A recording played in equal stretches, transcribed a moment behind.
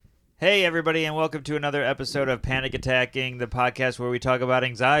Hey, everybody, and welcome to another episode of Panic Attacking, the podcast where we talk about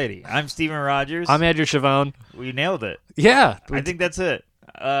anxiety. I'm Steven Rogers. I'm Andrew Chavone. We nailed it. Yeah. I think that's it.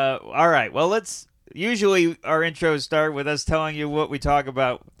 All right. Well, usually our intros start with us telling you what we talk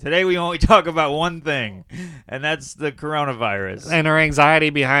about. Today we only talk about one thing, and that's the coronavirus. And our anxiety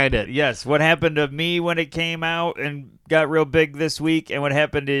behind it. Yes, what happened to me when it came out and got real big this week, and what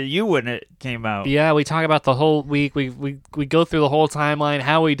happened to you when it came out. Yeah, we talk about the whole week. We go through the whole timeline,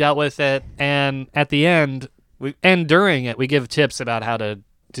 how we dealt with it, and at the end, and during it, we give tips about how to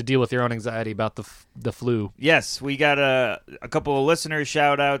deal with your own anxiety about the flu. Yes, we got a couple of listener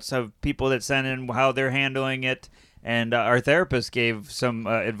shout-outs of people that sent in how they're handling it, and our therapist gave some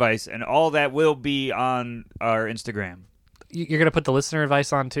advice, and all that will be on our Instagram. You're going to put the listener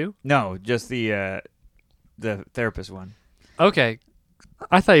advice on too? No, just the therapist one. Okay.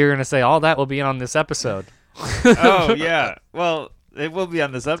 I thought you were going to say all that will be on this episode. Oh, yeah. Well, it will be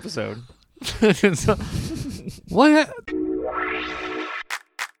on this episode. What?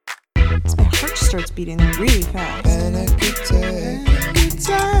 My heart starts beating really fast. I'm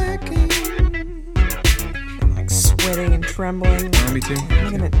like sweating and trembling. Me too. Am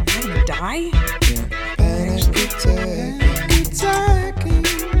I gonna die?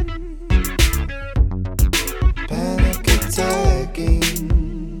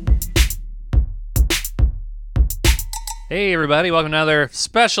 Hey everybody, welcome to another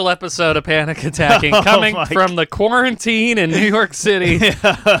special episode of Panic Attacking, coming from the quarantine in New York City.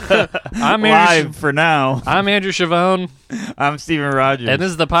 I'm live for now. I'm Andrew Chavone. I'm Steven Rogers. And this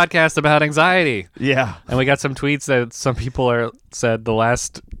is the podcast about anxiety. Yeah. And we got some tweets that some people said the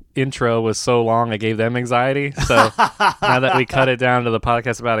last intro was so long it gave them anxiety. So now that we cut it down to the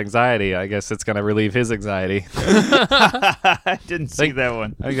podcast about anxiety, I guess it's going to relieve his anxiety. I didn't see that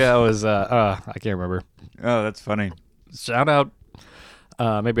one. I think that was, I can't remember. Oh, that's funny. Shout out.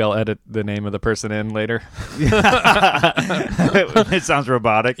 Maybe I'll edit the name of the person in later. It sounds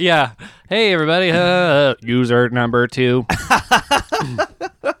robotic. Yeah. Hey, everybody. User number 2.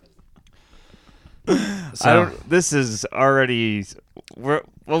 This is already...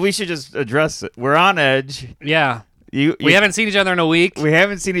 we should just address it. We're on edge. Yeah. We haven't seen each other in a week. We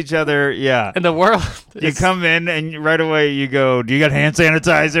haven't seen each other, yeah. In the world. You come in and right away you go, do you got hand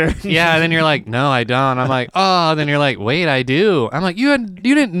sanitizer? Yeah, and then you're like, no, I don't. I'm like, oh, then you're like, wait, I do. I'm like, you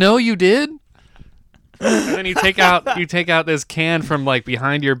didn't know you did? And then you take out this can from like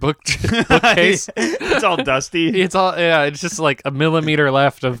behind your bookcase. It's all dusty. It's just like a millimeter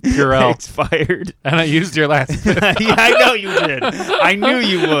left of Purell. Expired. And I used your last Yeah, I know you did. I knew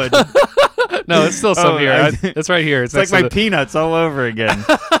you would. No, it's still some here. It's right here. It's like my peanuts all over again.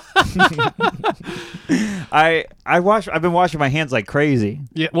 I've been washing my hands like crazy.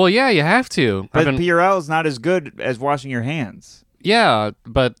 Yeah, well, yeah, you have to. But Purell is not as good as washing your hands. Yeah,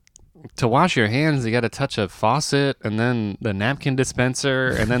 but to wash your hands, you got to touch a faucet and then the napkin dispenser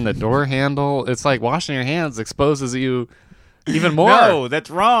and then the door handle. It's like washing your hands exposes you even more. No, that's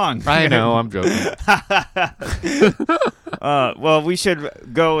wrong. I know, I'm joking. Well, we should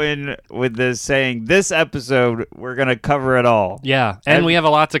go in with this saying this episode, we're going to cover it all. Yeah, and we have a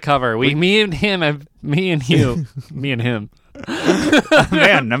lot to cover. Me and him, and me and you. Me and him.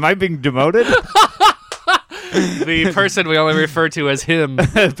 Man, am I being demoted? The person we only refer to as him.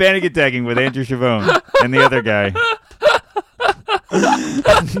 Panic Attacking with Andrew Chavone and the other guy.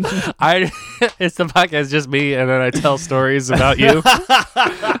 It's the podcast, just me, and then I tell stories about you.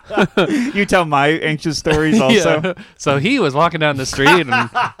 You tell my anxious stories also. Yeah. So he was walking down the street, and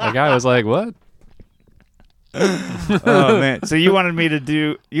the guy was like, "What?" Oh man! So you wanted me to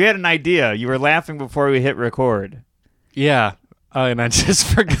do? You had an idea. You were laughing before we hit record. Yeah, and I just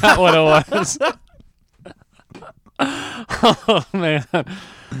forgot what it was. Oh man!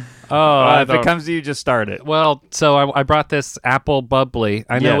 Oh, if it comes to you, just start it. Well, so I brought this apple bubbly.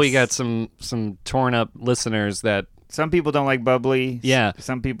 I know we got some torn up listeners that some people don't like bubbly. Yeah,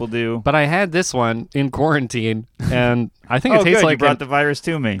 some people do. But I had this one in quarantine, and I think it tastes good. like You brought the virus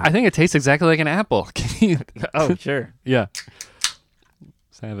to me. I think it tastes exactly like an apple. Oh, sure. Yeah.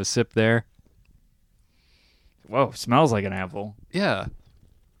 So I have a sip there. Whoa, smells like an apple. Yeah.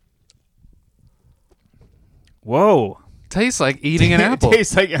 Whoa. Tastes like eating an apple.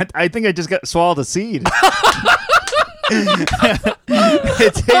 Tastes like I think I just swallowed a seed.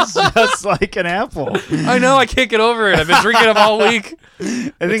 It tastes just like an apple. I know, I can't get over it. I've been drinking them all week.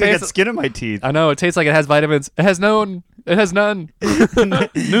 I think I got skin in my teeth. I know, it tastes like it has vitamins. It has none. It has none.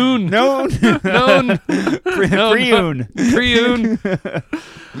 Noon. Known. Known. Pre-oon. Pre-oon.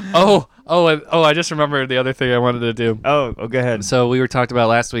 Oh, I just remembered the other thing I wanted to do. Oh, go ahead. So we were talked about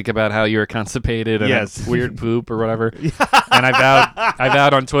last week about how you were constipated and Yes. had weird poop or whatever. And I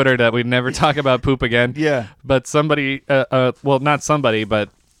vowed on Twitter that we'd never talk about poop again. Yeah. But somebody, well, not somebody, but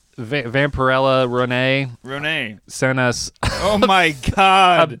Vampirella Renee. sent us Oh my a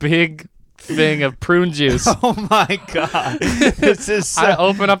God. big thing of prune juice. Oh my God. This is so... I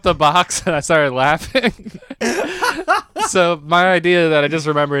opened up the box and I started laughing. So my idea that I just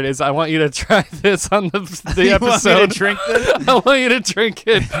remembered is I want you to try this on the You want me episode. to drink this? I want you to drink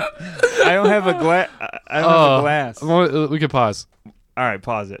it. I don't have a glass. I don't have a glass. Well, we could pause. All right,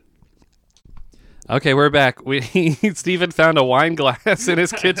 pause it. Okay, we're back. Steven found a wine glass in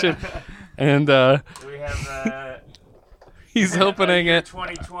his kitchen, and We have he's opening it.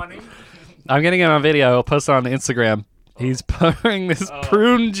 2020. I'm getting it on video. I'll post it on Instagram. He's pouring this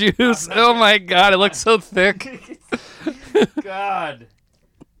prune juice. Oh my God, it looks so thick. God.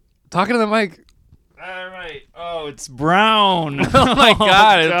 Talking to the mic. All right. Oh, it's brown. Oh my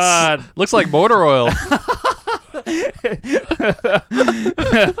God, God. it looks like motor oil.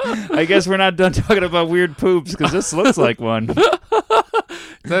 I guess we're not done talking about weird poops because this looks like one.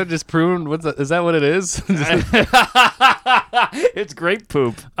 Is that just prune? Is that what it is? It's grape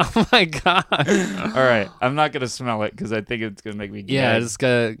poop. Oh my God. All right. I'm not going to smell it because I think it's going to make me gag. Yeah, just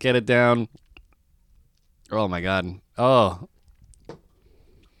gotta get it down. Oh my God. Oh.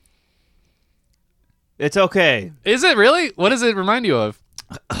 It's okay. Is it really? What does it remind you of?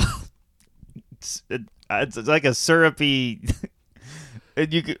 It's like a syrupy...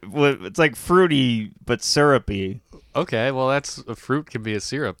 It's like fruity, but syrupy. Okay, well, a fruit can be a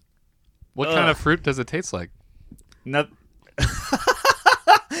syrup. What kind of fruit does it taste like? Not...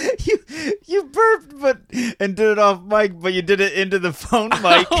 you burped and did it off mic, but you did it into the phone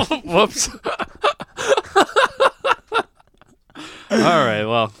mic. Whoops. All right,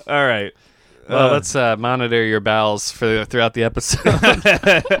 well. All right. Well, let's monitor your bowels throughout the episode.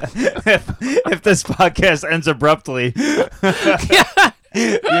 If this podcast ends abruptly,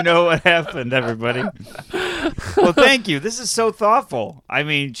 you know what happened, everybody. Well, thank you. This is so thoughtful. I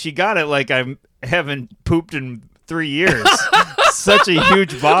mean, she got it like I haven't pooped in 3 years. Such a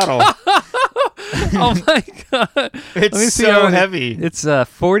huge bottle. Oh my God. It's so heavy. It's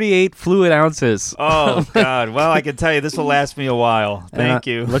 48 fluid ounces. Oh, God. Well, I can tell you this will last me a while. Thank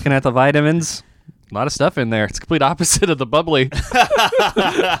you. Looking at the vitamins, a lot of stuff in there. It's complete opposite of the bubbly.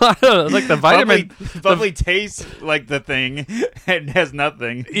 Like the vitamin. Bubbly tastes like the thing and has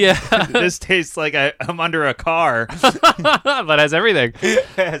nothing. Yeah. This tastes like I'm under a car. But has everything.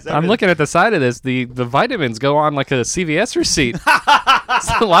 I'm looking at the side of this. The vitamins go on like a CVS receipt.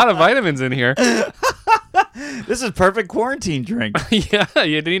 There's a lot of vitamins in here. This is perfect quarantine drink. Yeah,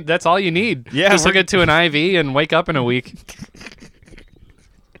 that's all you need. Yeah, just hook it to an IV and wake up in a week.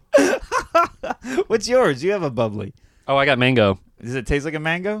 What's yours? You have a bubbly. Oh, I got mango. Does it taste like a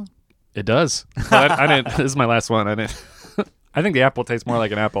mango? It does. But I didn't. This is my last one. I didn't. I think the apple tastes more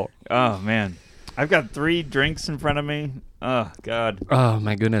like an apple. Oh man, I've got 3 drinks in front of me. Oh God. Oh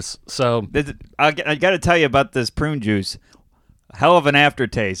my goodness. So I got to tell you about this prune juice. Hell of an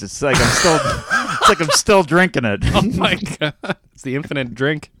aftertaste. It's like I'm still drinking it. oh my God, it's the infinite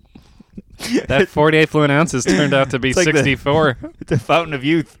drink. That 48 fluid ounces turned out to be like 64. The fountain of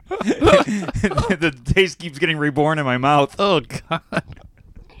youth. The taste keeps getting reborn in my mouth. Oh God,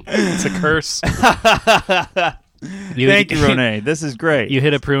 it's a curse. Thank you, Renee. This is great. You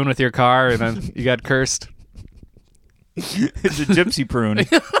hit a prune with your car and then you got cursed. It's a gypsy prune.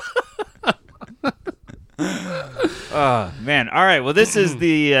 Oh man! All right. Well, this is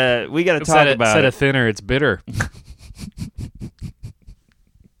the we got to talk about. Instead of thinner, it's bitter.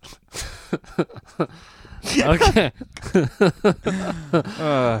 Okay.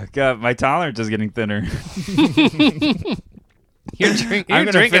 Oh God, my tolerance is getting thinner. You're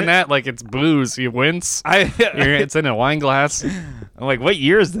drinking that like it's booze. You wince. It's in a wine glass. I'm like, what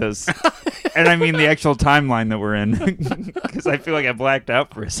year is this? And I mean the actual timeline that we're in, because I feel like I blacked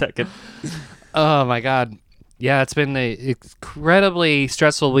out for a second. Oh my God. Yeah, it's been an incredibly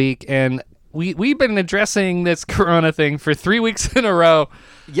stressful week, and we've been addressing this corona thing for 3 weeks in a row.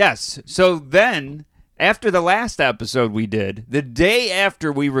 Yes. So then, after the last episode we did, the day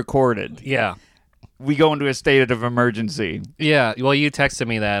after we recorded, Yeah. we go into a state of emergency. Yeah. Well, you texted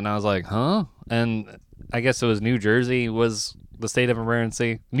me that, and I was like, huh? And I guess it was New Jersey was the state of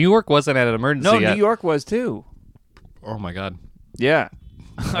emergency. New York wasn't at an emergency No, yet. New York was too. Oh my God. Yeah.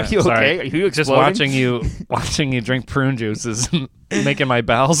 Are you Sorry. okay? Are you Just exploding? watching you drink prune juice is making my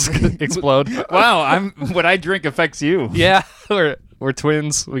bowels explode. Wow, what I drink affects you. Yeah, we're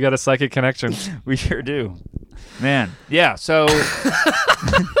twins. We got a psychic connection. We sure do. Man. Yeah, so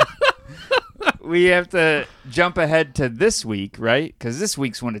we have to jump ahead to this week, right? Because this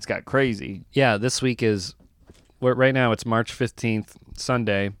week's when it's got crazy. Yeah, this week is right now. It's March 15th,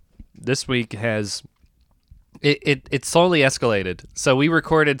 Sunday. This week has it slowly escalated. So we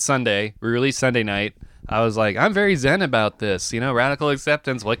recorded Sunday. We released Sunday night. I was like, I'm very zen about this. Radical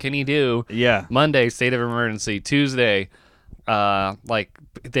acceptance. What can you do? Yeah. Monday, state of emergency. Tuesday,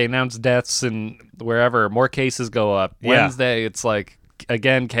 they announced deaths and wherever more cases go up. Yeah. Wednesday, it's like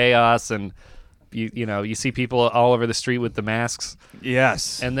again chaos and you see people all over the street with the masks.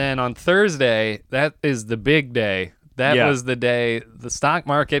 Yes. And then on Thursday, that is the big day. That was the day the stock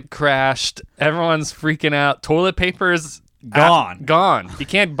market crashed. Everyone's freaking out. Toilet paper's Gone. Gone. You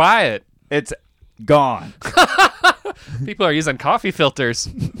can't buy it. It's gone. People are using coffee filters.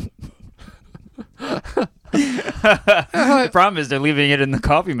 The problem is they're leaving it in the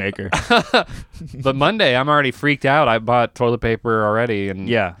coffee maker. But Monday, I'm already freaked out. I bought toilet paper already. And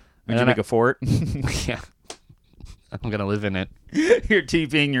Yeah. Would you then make a fort? yeah. I'm going to live in it. You're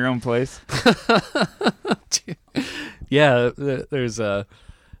TPing your own place. Yeah, there's a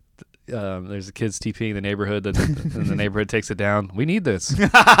kid's TPing the neighborhood, and the neighborhood takes it down. We need this.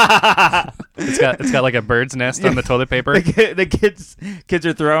 It's got like a bird's nest on the toilet paper. The kids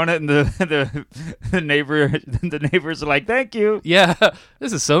are throwing it, and the neighbors are like, "Thank you, Yeah,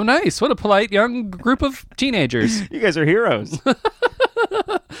 this is so nice. What a polite young group of teenagers. you guys are heroes."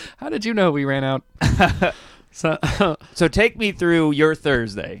 How did you know we ran out? So So take me through your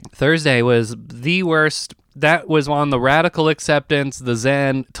Thursday. Thursday was the worst. That was on the radical acceptance, the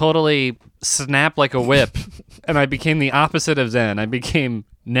Zen, totally snapped like a whip. And I became the opposite of Zen. I became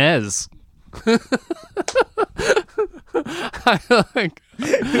Nez. You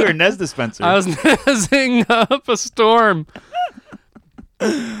were a Nez dispenser. I was nezzing up a storm.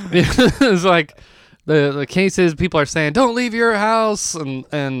 It was like the cases, people are saying, don't leave your house,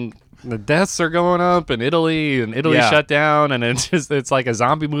 and the deaths are going up in Italy, and Italy Yeah. shut down, and it's like a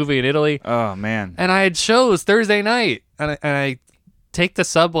zombie movie in Italy. Oh man. And I had shows Thursday night, and I take the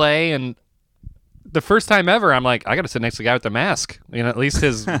subway, and the first time ever, I'm like, I got to sit next to the guy with the mask. At least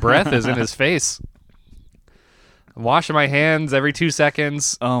his breath is in his face. I'm washing my hands every 2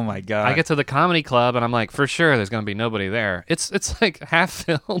 seconns. Oh my god. I get to the comedy club, and I'm like, for sure, there's going to be nobody there. It's like half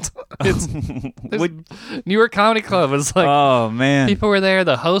filled. New York Comedy Club was like, oh man. people were there.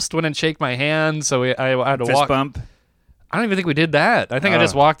 The host wouldn't shake my hand, so I had to Fist walk. bump. I don't even think we did that. I think I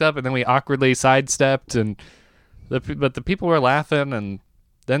just walked up, and then we awkwardly sidestepped, and but the people were laughing, and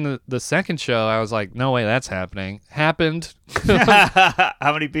then the second show, I was like, no way that's happening. Happened.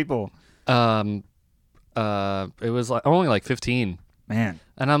 How many people? It was like only like 15. Man.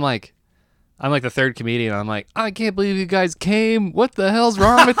 And I'm like the third comedian. I'm like, I can't believe you guys came. What the hell's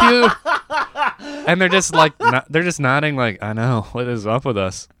wrong with you? And they're just like, they're just nodding like, I know. What is up with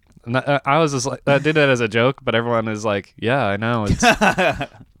us? And I was just like, I did that as a joke, but everyone is like, yeah, I know.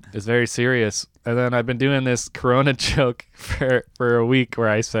 It's very serious. And then I've been doing this Corona joke for a week where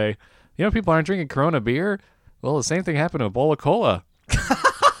I say, people aren't drinking Corona beer. Well, the same thing happened to a bowl of cola.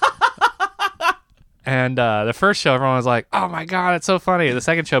 And the first show, everyone was like, oh my God, it's so funny. The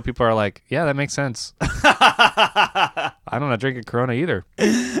second show, people are like, yeah, that makes sense. I'm not drinking Corona either.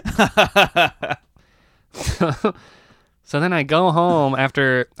 So then I go home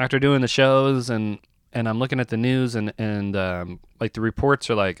after doing the shows, and I'm looking at the news, and like the reports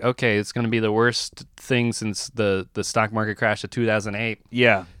are like, okay, it's going to be the worst thing since the stock market crash of 2008.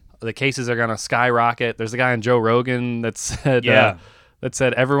 Yeah. The cases are going to skyrocket. There's a guy on Joe Rogan that said, Yeah. that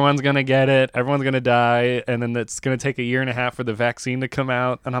said everyone's going to get it, everyone's going to die, and then it's going to take a year and a half for the vaccine to come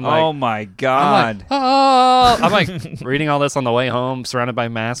out. And I'm like, Oh my god. I'm like reading all this on the way home, surrounded by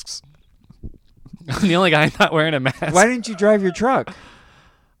masks. I'm the only guy not wearing a mask. Why didn't you drive your truck?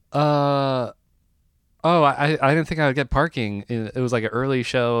 I didn't think I would get parking. It was like an early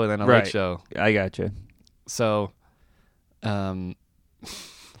show and then a Right. late show. I gotcha. So,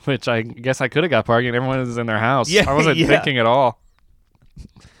 which I guess I could have got parking. Everyone was in their house. Yeah, I wasn't yeah. thinking at all.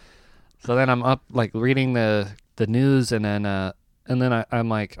 So then I'm up like reading the news, and then I'm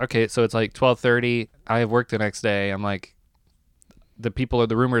like, okay, so it's like 12:30. I have work the next day. I'm like, the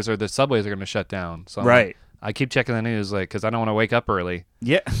rumors are the subways are going to shut down. So I'm Right. like, I keep checking the news, like, because I don't want to wake up early.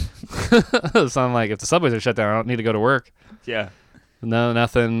 Yeah. So I'm like, if the subways are shut down, I don't need to go to work. Yeah. No,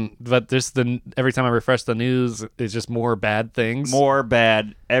 nothing. But just every time I refresh the news, it's just more bad things. More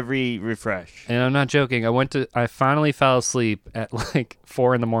bad every refresh. And I'm not joking. I finally fell asleep at like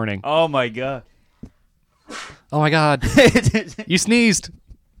 4 a.m. Oh my god. Oh my God. You sneezed.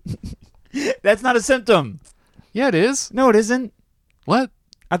 That's not a symptom. Yeah, it is. No, it isn't. What?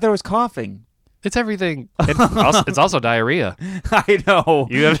 I thought it was coughing. It's everything. It's also diarrhea. I know.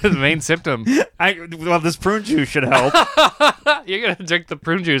 You have the main symptom. Well, this prune juice should help. You're going to drink the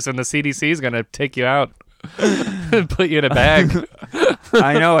prune juice and the CDC is going to take you out and put you in a bag.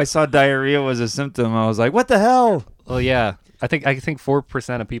 I know. I saw diarrhea was a symptom. I was like, what the hell? Well, yeah. I think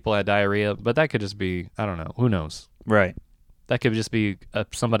 4% of people had diarrhea, but that could just be, I don't know. Who knows? Right. That could just be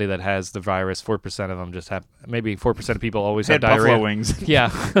somebody that has the virus. 4% of them just have, maybe 4% of people always have Had diarrhea. buffalo wings. Yeah.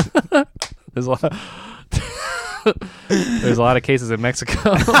 There's a lot. There's a lot of cases in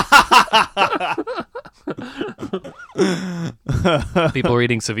Mexico. People were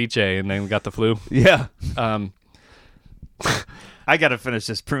eating ceviche and then got the flu. Yeah. I got to finish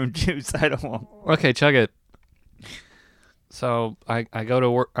this prune juice. I don't want. Okay, chug it. So I go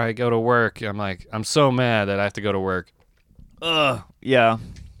to work. I'm like, I'm so mad that I have to go to work. Yeah.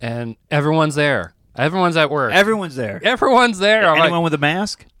 And everyone's there. Everyone's at work. Everyone's there. Everyone's there. I'm Anyone like, with a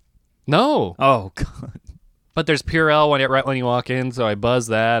mask? no. Oh, God. But there's Purell right when you walk in, so I buzz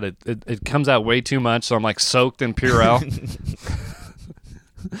that. It comes out way too much, so I'm like soaked in Purell.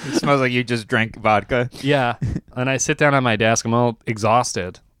 It smells like you just drank vodka. Yeah. And I sit down on my desk. I'm all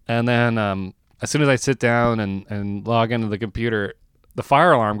exhausted. And then as soon as I sit down and log into the computer, the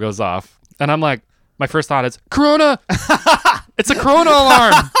fire alarm goes off. And I'm like, my first thought is, Corona! It's a Corona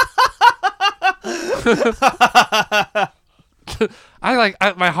alarm!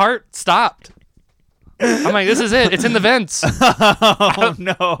 My heart stopped. I'm like, this is it. It's in the vents. Oh,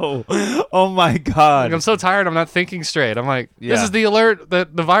 no. Oh, my God. Like, I'm so tired. I'm not thinking straight. I'm like, this Yeah. is the alert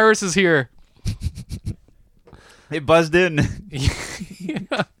that the virus is here. It buzzed in.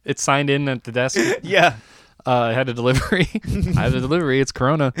 It signed in at the desk. Yeah. I had a delivery. I have a delivery. It's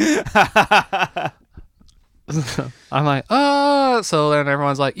Corona. I'm like, so then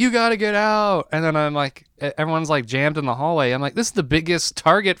everyone's like, you gotta get out. And then I'm like, everyone's like jammed in the hallway. I'm like, this is the biggest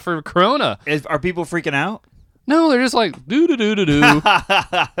target for Corona. Are people freaking out? No, they're just like, do.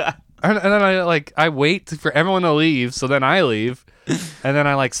 And then I wait for everyone to leave. So then I leave. And then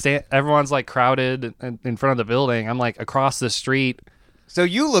I like stand, everyone's like crowded in front of the building. I'm like across the street. So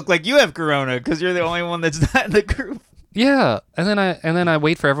you look like you have corona because you're the only one that's not in the group. Yeah, and then I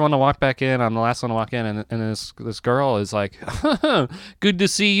wait for everyone to walk back in. I'm the last one to walk in, and this girl is like, "Good to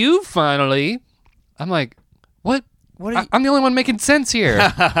see you finally." I'm like, "What? What? Are you- I'm the only one making sense here.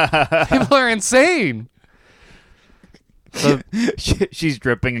 People are insane." So, She's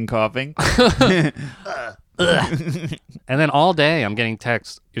dripping and coughing. and then all day I'm getting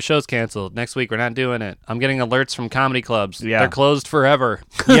texts. Your show's canceled. Next week we're not doing it. I'm getting alerts from comedy clubs. Yeah. They're closed forever.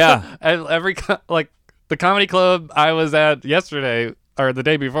 Yeah. And the comedy club I was at yesterday or the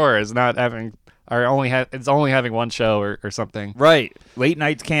day before is not having it's only having one show or something. Right. Late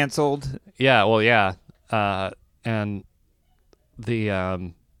nights canceled. Yeah, well, yeah. And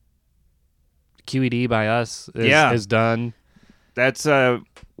the QED by us is done. That's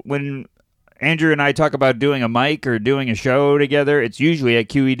when Andrew and I talk about doing a mic or doing a show together, it's usually at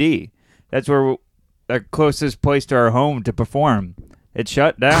QED. That's where the closest place to our home to perform. It's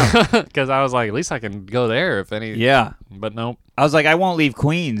shut down. Because I was like, at least I can go there if any. Yeah. But nope. I was like, I won't leave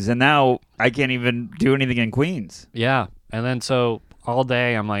Queens, and now I can't even do anything in Queens. Yeah. And then so all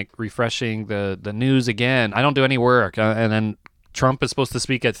day I'm like refreshing the news again. I don't do any work. And then Trump is supposed to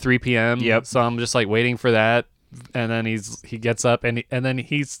speak at 3 p.m. Yep. So I'm just like waiting for that. And then he gets up and then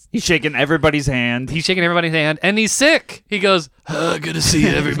he's shaking everybody's hand. He's shaking everybody's hand and he's sick. He goes, good to see you,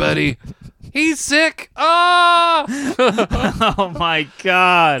 everybody. He's sick. Oh! Oh my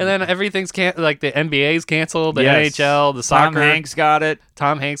God. And then everything's like the NBA's canceled, the Yes. NHL, the soccer. Tom Hanks got it.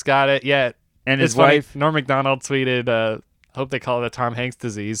 Tom Hanks got it. Yeah. And his It's funny, wife. Norm Macdonald tweeted, hope they call it a Tom Hanks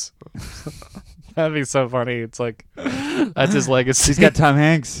disease. That'd be so funny. It's like, that's his legacy. He's got Tom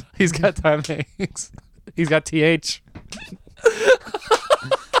Hanks. He's got Tom Hanks. He's got TH.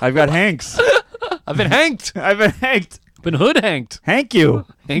 I've got Hanks. I've been hanked. I've been hanked. Been hood hanked. Hank you.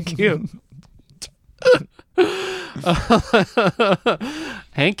 Thank you.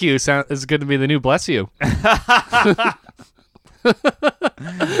 Hank you is going to be the new bless you.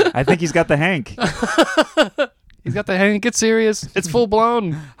 I think he's got the Hank. He's got the Hank. It's serious. It's full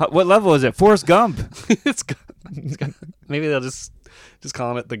blown. What level is it? Forrest Gump. It's got, maybe they'll just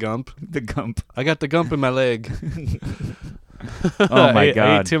calling it the Gump. The Gump. I got the Gump in my leg. Oh my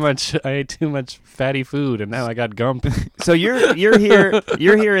God. I ate too much fatty food, and now I got Gump. So you're here.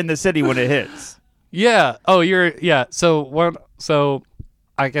 You're here in the city when it hits. Yeah. Oh, yeah. So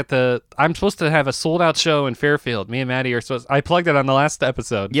I'm supposed to have a sold out show in Fairfield. Me and Maddie are supposed. I plugged it on the last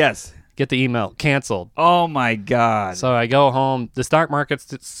episode. Yes. Get the email canceled. Oh my God. So I go home. The stock market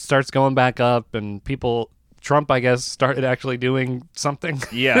starts going back up, and people Trump, I guess, started actually doing something.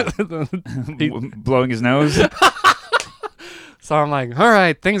 Yeah. Blowing his nose. So I'm like, all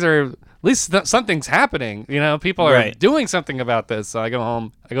right, things are, at least something's happening. People are Right. doing something about this. So I go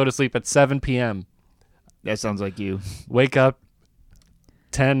home. I go to sleep at 7 p.m. That sounds like you. Wake up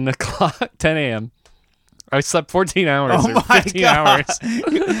 10 a.m. I slept 14 hours Oh or my 15 God.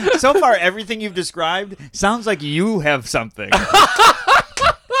 hours. So far, everything you've described sounds like you have something.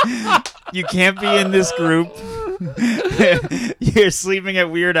 You can't be in this group. You're sleeping at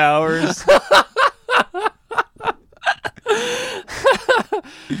weird hours.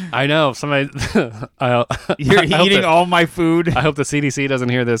 I know. Somebody. You're I hope eating that- all my food. I hope the CDC doesn't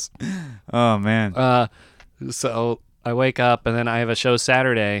hear this. Oh, man. So I wake up and then I have a show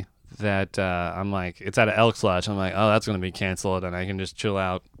Saturday that I'm like, it's at an Elks Lodge. I'm like, oh, that's going to be canceled and I can just chill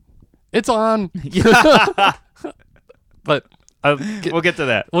out. It's on. But We'll get to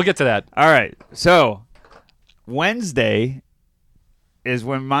that. we'll get to that. All right. So, Wednesday is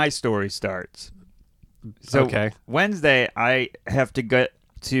when my story starts. So, Okay. Wednesday, I have to get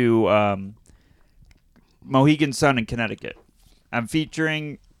to Mohegan Sun in Connecticut. I'm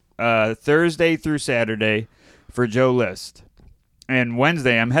featuring Thursday through Saturday for Joe List. And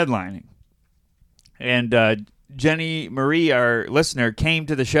Wednesday, I'm headlining. And Jenny Marie, our listener, came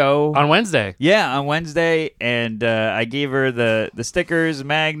to the show. On Wednesday. Yeah, on Wednesday, and I gave her the stickers,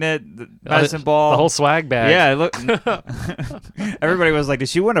 magnet, the medicine ball. The whole swag bag. Yeah, look. Everybody was like, "Did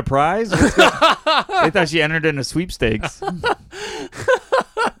she win a prize?" They thought she entered in a sweepstakes.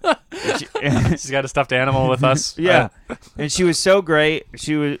 She's got a stuffed animal with us. Yeah, and she was so great.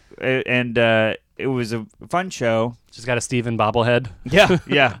 She was, and it was a fun show. She's got a Steven bobblehead. Yeah,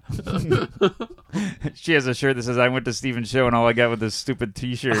 yeah. She has a shirt that says, "I went to Steven's show and all I got was this stupid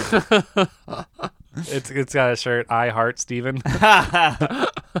T-shirt." It's got a shirt, I heart Steven.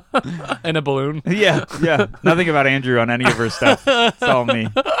 And a balloon. Yeah, yeah. Nothing about Andrew on any of her stuff. It's all me.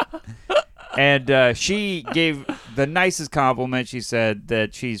 And she gave the nicest compliment. She said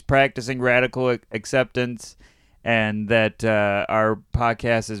that she's practicing radical acceptance and that our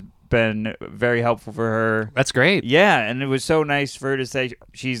podcast has been very helpful for her. That's great. Yeah, and it was so nice for her to say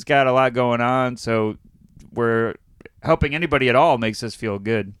she's got a lot going on, so we're helping anybody at all makes us feel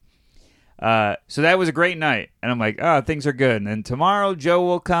good. So that was a great night, and I'm like, oh, things are good. And then tomorrow Joe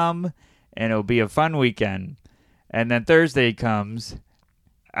will come, and it'll be a fun weekend. And then Thursday comes,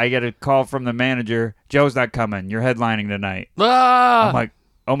 I get a call from the manager, Joe's not coming, you're headlining tonight. Ah, I'm like,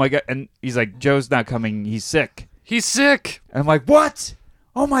 oh my God. And he's like, Joe's not coming, he's sick. he's sick. And I'm like, what?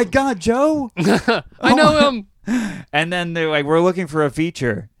 Oh my God, Joe. I know him. And then they're like, we're looking for a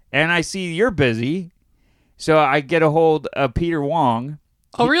feature. And I see you're busy. So I get a hold of Peter Wong.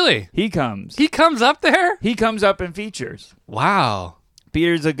 Oh, really? He comes. He comes up there? He comes up and features. Wow.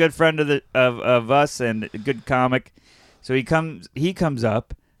 Peter's a good friend of us and a good comic. So he comes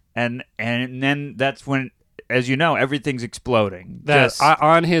up and then that's when, as you know, everything's exploding.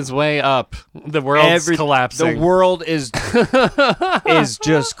 On his way up, the world's collapsing. The world is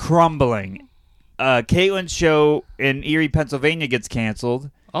just crumbling. Caitlin's show in Erie, Pennsylvania gets canceled.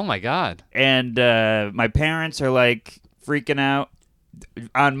 Oh my God. And my parents are like freaking out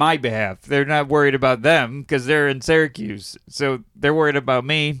on my behalf. They're not worried about them because they're in Syracuse, so they're worried about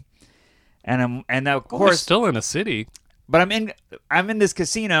me. And now, of They're course, still in a city. but I'm in this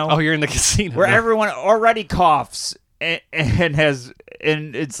casino. Oh, you're in the casino. where everyone already coughs and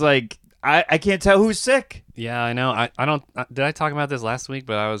it's like I can't tell who's sick. Yeah, I know. I don't. Did I talk about this last week?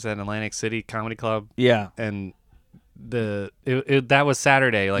 But I was at Atlantic City Comedy Club, Yeah, and that was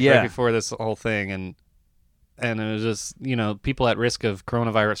Saturday, like Yeah. right before this whole thing, and it was just people at risk of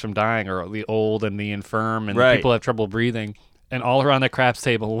coronavirus from dying are the old and the infirm, and Right. people have trouble breathing. And all around the craps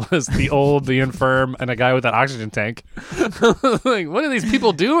table was the old, the infirm, and a guy with an oxygen tank. Like, what are these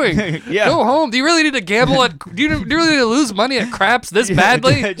people doing? Yeah. Go home. Do you really need to gamble at? Do you really need to lose money at craps this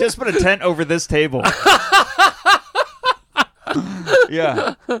badly? Just put a tent over this table.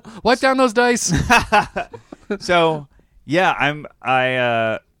 Yeah. Wipe down those dice. So yeah,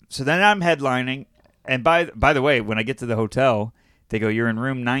 so then I'm headlining, and by the way, when I get to the hotel, they go, "You're in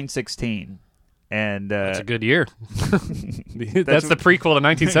room 916," and That's a good year. That's the prequel to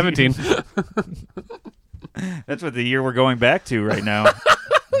 1917. that's what the year we're going back to right now.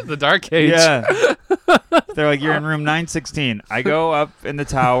 The Dark Age. Yeah, they're like, "You're in room 916." I go up in the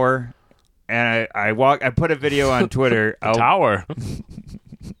tower, and I walk. I put a video on Twitter. Tower.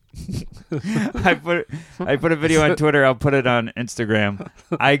 I put a video on Twitter. I'll put it on Instagram.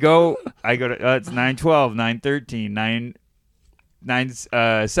 I go to it's 912, 913,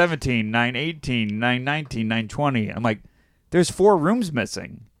 917, 918, 919, 920. I'm like, there's 4 rooms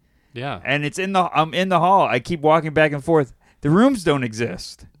missing. Yeah. And I'm in the hall. I keep walking back and forth. The rooms don't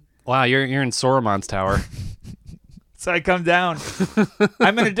exist. Wow, you're in Sauron's tower. So I come down.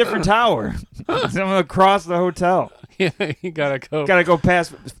 I'm in a different tower. So I'm across the hotel. Yeah, you gotta go. Got to go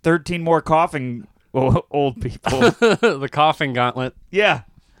past 13 more coughing old people. The coughing gauntlet. Yeah.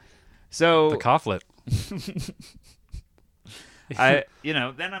 So The coughlет.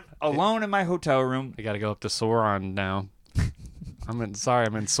 then I'm alone in my hotel room. I gotta go up to Sauron now. I'm in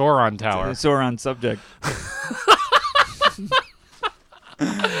Sauron Tower. Sauron subject.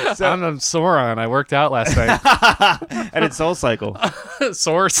 I'm in Sauron. I worked out last night. I did Soul Cycle.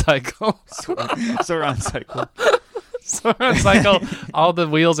 Soar cycle. Sauron Cycle. Sauron cycle. All the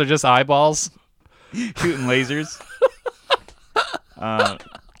wheels are just eyeballs. Shooting lasers.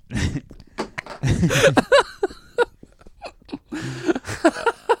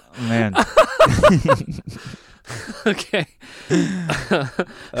 Man. Okay.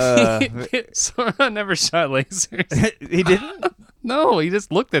 Sauron never shot lasers. He didn't? No, he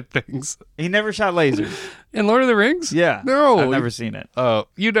just looked at things. He never shot lasers. In Lord of the Rings? Yeah. No. I've never seen it. Oh,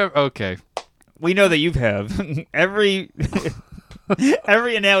 you never. Okay. We know that you have. Every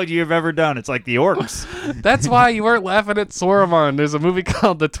analogy you've ever done, it's like the orcs. That's why you weren't laughing at Sauron. There's a movie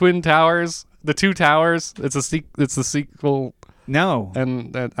called The Twin Towers. The Two Towers. It's the sequel. No.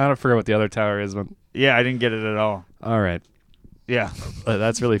 And I don't forget what the other tower is, but Yeah, I didn't get it at all. all right. Yeah.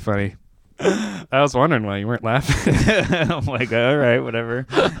 That's really funny. I was wondering why you weren't laughing. I'm like, all right, whatever.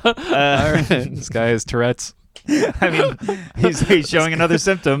 All right. This guy has Tourette's. I mean, he's showing another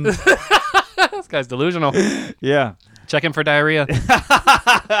symptom. This guy's delusional. Yeah. Check him for diarrhea.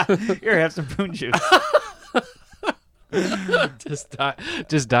 Here, have some prune juice.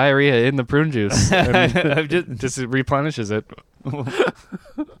 just diarrhea in the prune juice. And just just replenishes it.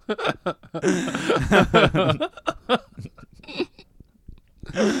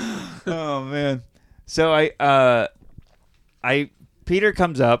 Oh man. So Peter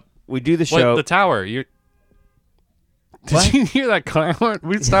comes up. We do the show. What, the tower? Did you hear that car horn?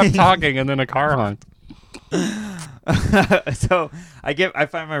 We stopped talking and then a car honked. So I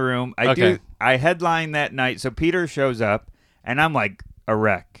find my room. I headline that night. So Peter shows up, and I'm like a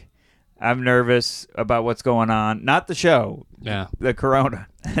wreck. I'm nervous about what's going on. Not the show. Yeah. The Corona.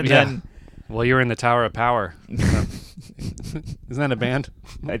 And Yeah. then Well, you were in the Tower of Power. Isn't that a band?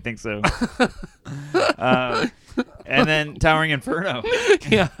 I think so. And then Towering Inferno.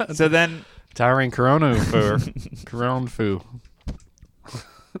 Yeah. So then Towering Corona Foo.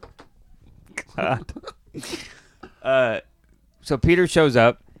 God. So Peter shows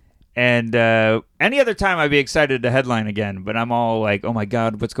up, and any other time I'd be excited to headline again, but I'm all like, oh my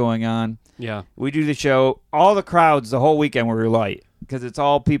God, what's going on? Yeah. We do the show. All the crowds the whole weekend were light because it's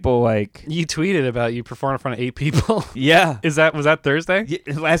all people like. You tweeted about you performing in front of 8 people. Yeah. Was that Thursday? Yeah,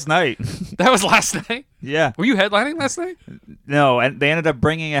 last night. That was last night? Yeah. Were you headlining last night? No, and they ended up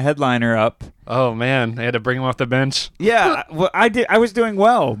bringing a headliner up. Oh man, they had to bring him off the bench. Yeah, well, I was doing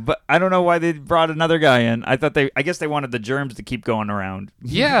well, but I don't know why they brought another guy in. I guess they wanted the germs to keep going around.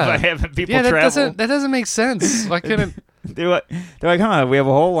 Yeah. By having people Yeah, travel. that doesn't make sense. Why couldn't? They're like, huh, we have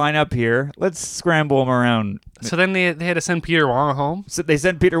a whole lineup here. Let's scramble them around. So then they had to send Peter Wong home. So they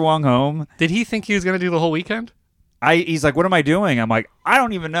sent Peter Wong home. Did he think he was going to do the whole weekend? He's like, what am I doing? I'm like, I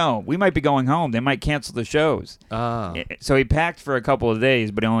don't even know. We might be going home. They might cancel the shows. So he packed for a couple of days,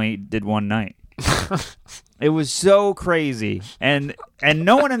 but he only did one night. It was so crazy, and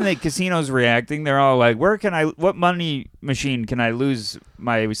no one in the casino's reacting. They're all like, what money machine can I lose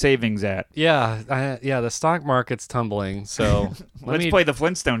my savings at? Yeah, the stock market's tumbling. So Let's play the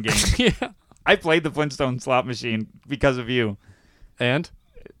Flintstone game. Yeah, I played the Flintstone slot machine because of you. and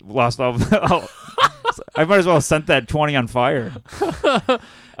Lost all. I might as well have sent that 20 on fire.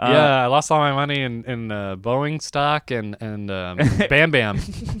 I lost all my money in Boeing stock and Bam Bam.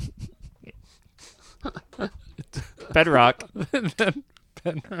 Bedrock.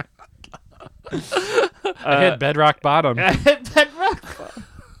 Bedrock. I hit bedrock bottom. Bedrock.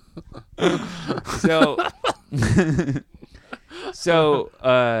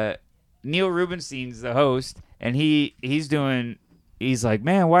 So Neil Rubenstein's the host, and he's like,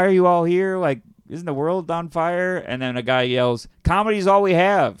 man, why are you all here? Like, isn't the world on fire? And then a guy yells, comedy's all we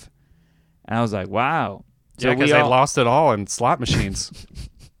have. And I was like, wow. So Yeah, because they lost it all in slot machines.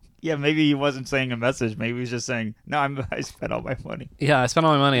 Yeah, maybe he wasn't saying a message. Maybe he was just saying, no, I spent all my money. Yeah, I spent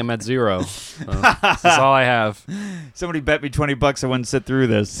all my money. I'm at zero. That's all I have. Somebody bet me $20 I wouldn't sit through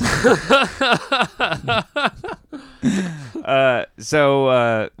this.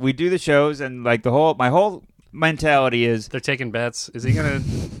 So we do the shows, and like my whole mentality is They're taking bets. Is he gonna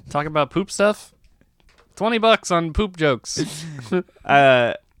talk about poop stuff? $20 on poop jokes.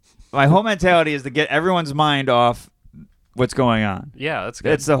 my whole mentality is to get everyone's mind off what's going on. Yeah, that's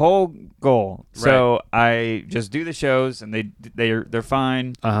good. It's the whole goal. So I just do the shows, and they're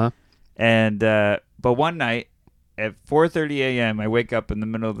fine. And but one night at 4:30 a.m., I wake up in the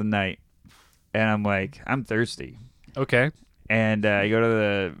middle of the night, and I'm like, I'm thirsty. Okay. And I go to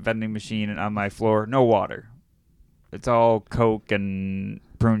the vending machine, and on my floor, no water. It's all Coke and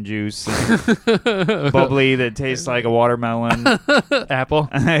prune juice and bubbly that tastes like a watermelon. Apple.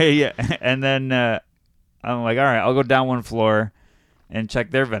 Yeah. And then I'm like, all right, I'll go down one floor and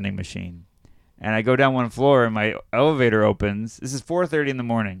check their vending machine. And I go down one floor, and my elevator opens. This is 4:30 in the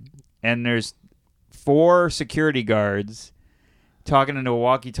morning, and there's 4 security guards talking into a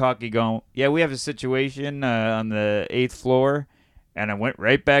walkie-talkie going, yeah, we have a situation on the 8th floor. And I went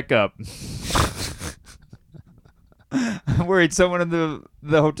right back up. I'm worried someone in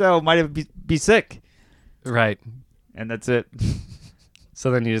the hotel might have be sick. Right. And that's it.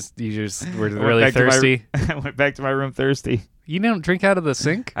 So then you just were really thirsty. I went back to my room thirsty. You don't drink out of the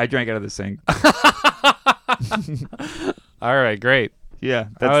sink? I drank out of the sink. All right, great. Yeah.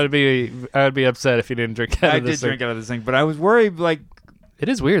 I would be upset if you didn't drink out of the sink. I did drink out of the sink, but I was worried, like... It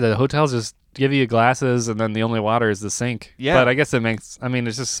is weird that the hotels just give you glasses and then the only water is the sink. Yeah. But I guess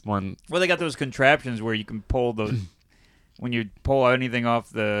it's just one... Well, they got those contraptions where you can pull those... when you pull anything off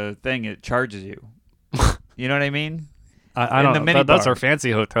the thing, it charges you. You know what I mean? I don't know. Those are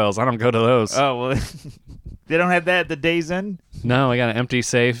fancy hotels. I don't go to those. Oh, well... They don't have that at the Days Inn? No, I got an empty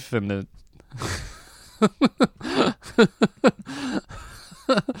safe and the...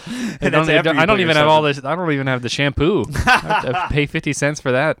 I don't even have all this. I don't even have the shampoo. I have to pay 50 cents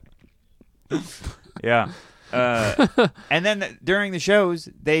for that. Yeah. And then during the shows,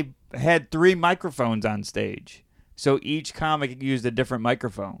 they had 3 microphones on stage. So each comic used a different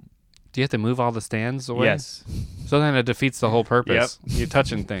microphone. Do you have to move all the stands away? Yes. So then it defeats the whole purpose. Yep. You're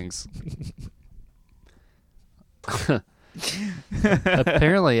touching things.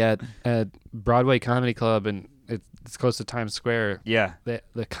 Apparently at Broadway Comedy Club, and it's close to Times Square, Yeah.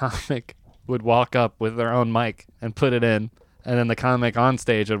 the comic would walk up with their own mic and put it in, and then the comic on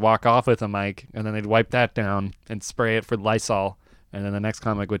stage would walk off with a mic, and then they'd wipe that down and spray it for Lysol, and then the next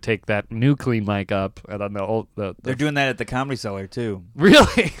comic would take that new clean mic up, and then They're doing that at the Comedy Cellar too.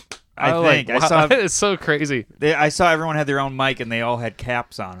 Really? I think wow, I saw. It's so crazy. I saw everyone had their own mic, and they all had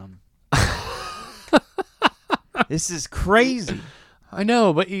caps on them. This is crazy. I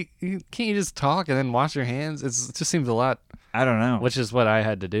know, but you can't you just talk and then wash your hands? It just seems a lot. I don't know. Which is what I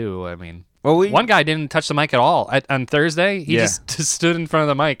had to do. I mean, well, one guy didn't touch the mic at all. On Thursday, he Yeah. just stood in front of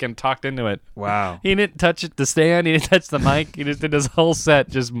the mic and talked into it. Wow. He didn't touch the stand. He didn't touch the mic. He just did his whole set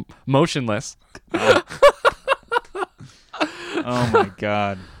just motionless. Oh my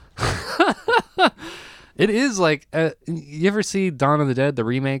God. It is like, you ever see Dawn of the Dead, the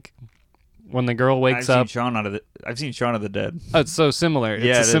remake? When the girl wakes up. I've seen Shaun of the Dead. Oh, it's so similar. It's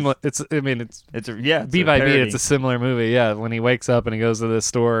Yeah, a similar. It's. I mean, it's beat by beat. parody. It's a similar movie. Yeah, when he wakes up and he goes to the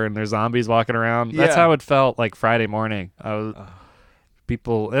store and there's zombies walking around. That's Yeah. how it felt like Friday morning.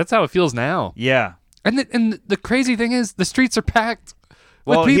 People. That's how it feels now. Yeah. And the crazy thing is, the streets are packed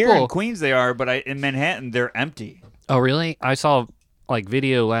Well, with people. here in Queens they are, but in Manhattan they're empty. Oh, really? I saw like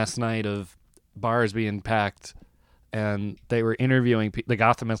video last night of bars being packed. And they were interviewing the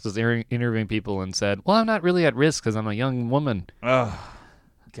Gothamist was interviewing people and said, "Well, I'm not really at risk because I'm a young woman." Oh,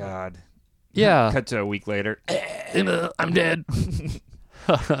 God. Yeah. Cut to a week later. I'm dead.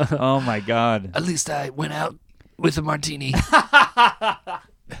 Oh my God. At least I went out with a martini. I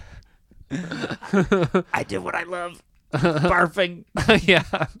did what I love. Barfing. Yeah.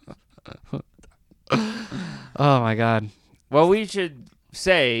 Oh my God. Well, we should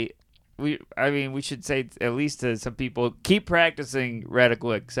say. We should say at least to some people, keep practicing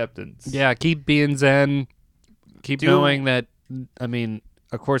radical acceptance. Yeah, keep being zen. Keep knowing that. I mean,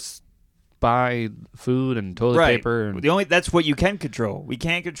 of course, buy food and toilet paper. And That's what you can control. We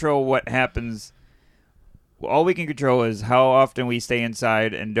can't control what happens. All we can control is how often we stay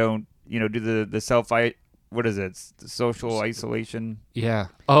inside and don't, do the what is it? The social isolation. Yeah.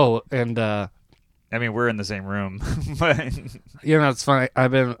 Oh, and I mean, we're in the same room, but it's funny.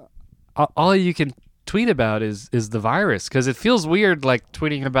 I've been. All you can tweet about is the virus, because it feels weird, like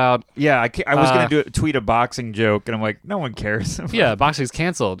tweeting about. Yeah, I was gonna tweet a boxing joke, and I'm like, no one cares. Yeah, boxing's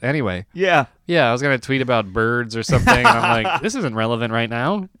canceled anyway. Yeah, I was gonna tweet about birds or something, and I'm like, this isn't relevant right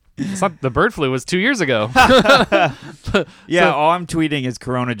now. It's not, the bird flu was 2 years ago. Yeah, all I'm tweeting is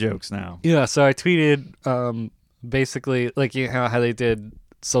Corona jokes now. Yeah, so I tweeted basically like how they did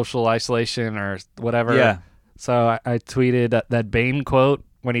social isolation or whatever. Yeah. So I tweeted that Bane quote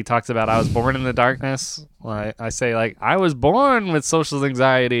when he talks about I was born in the darkness. Well, I say like I was born with social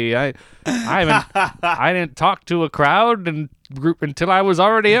anxiety. I didn't talk to a crowd and group until I was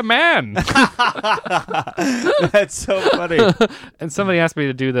already a man. That's so funny. And somebody asked me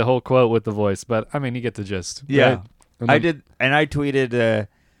to do the whole quote with the voice, but I mean, you get the gist. Yeah, right? And I then- did, and I tweeted,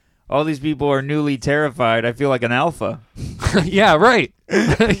 "All these people are newly terrified. I feel like an alpha." Yeah, right.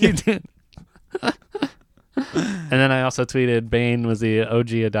 You did. And then I also tweeted Bane was the OG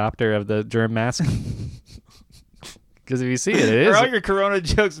adopter of the germ mask. Because if you see it, it Are is. all your Corona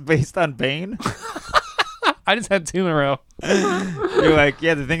jokes based on Bane? I just had 2 in a row. You're like,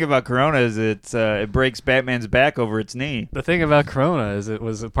 yeah. The thing about Corona is it breaks Batman's back over its knee. The thing about Corona is it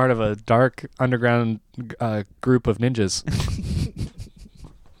was a part of a dark underground group of ninjas.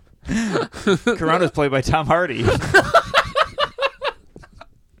 Corona's played by Tom Hardy.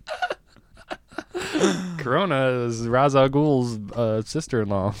 Corona is Ra's al Ghul's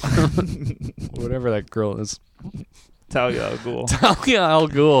sister-in-law. Whatever that girl is. Talia al Ghul. Talia al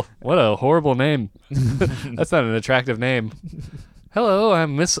Ghul. What a horrible name. That's not an attractive name. Hello,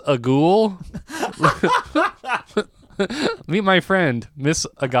 I'm Miss Agul. Meet my friend, Miss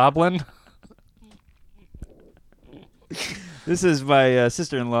a Goblin. This is my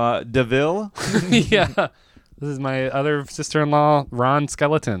sister-in-law, Deville. Yeah. This is my other sister-in-law, Ron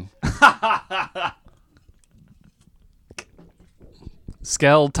Skeleton.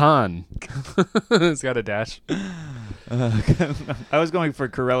 Skeleton. It's got a dash. I was going for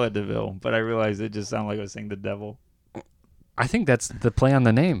Corella Deville, but I realized it just sounded like I was saying the devil. I think that's the play on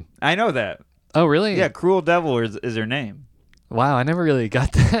the name. I know that. Oh, really? Yeah, Cruel Devil is her name. Wow, I never really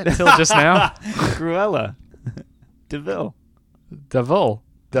got that until just now. Cruella Deville. Devil.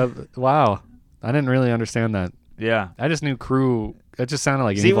 Wow. I didn't really understand that. Yeah. I just knew crew. It just sounded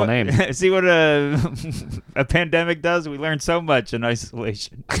like an evil name. See what a pandemic does? We learn so much in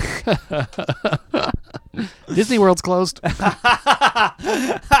isolation. Disney World's closed.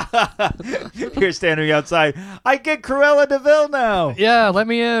 You're standing outside. I get Cruella Deville now. Yeah, let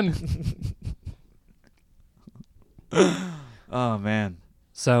me in. Oh, man.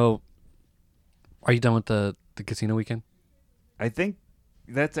 So, are you done with the casino weekend? I think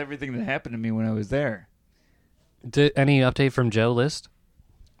that's everything that happened to me when I was there. Any update from Joe List?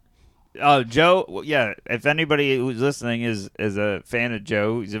 Oh, Joe. Well, yeah. If anybody who's listening is a fan of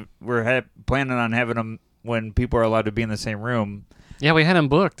Joe, we're planning on having him when people are allowed to be in the same room. Yeah, we had him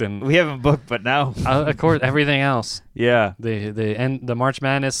booked, and We haven't booked, but now. of course, everything else. Yeah. The March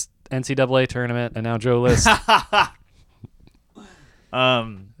Madness NCAA tournament, and now Joe List.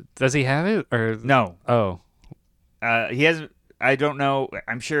 Does he have it or No. Oh, He hasn't. I don't know.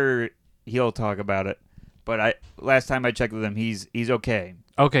 I'm sure he'll talk about it. But last time I checked with him, he's okay.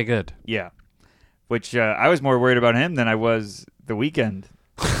 okay, good. Yeah. Which I was more worried about him than I was the weekend.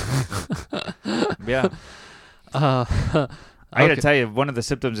 Yeah. I gotta tell you, one of the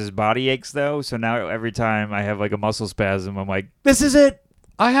symptoms is body aches, though. So now every time I have like a muscle spasm, I'm like, this is it.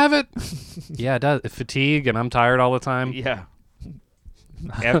 I have it. Yeah, it does. Fatigue, and I'm tired all the time. Yeah.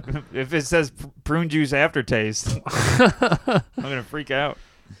 If it says prune juice aftertaste, I'm gonna freak out.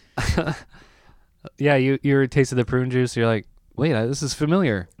 Yeah, you tasted the prune juice. You're like, wait, this is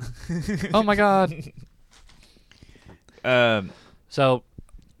familiar. Oh my god. So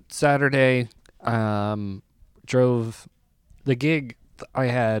Saturday, drove the gig I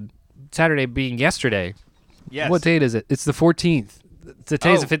had. Saturday being yesterday. Yes. What date is it? It's the 14th.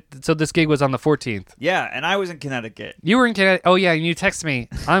 Today's Oh. so this gig was on the 14th. Yeah, and I was in Connecticut. You were in Connecticut. Oh yeah, and you text me.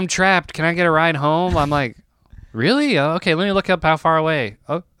 I'm trapped. Can I get a ride home? I'm like, really? Okay, let me look up how far away.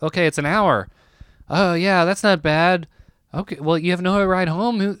 Oh, okay, it's an hour. Oh yeah, that's not bad. Okay, well you have no ride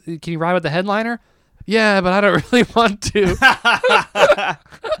home. Can you ride with the headliner? Yeah, but I don't really want to.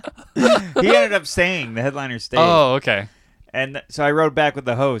 He ended up staying. The headliner stayed. Oh, okay. And so I rode back with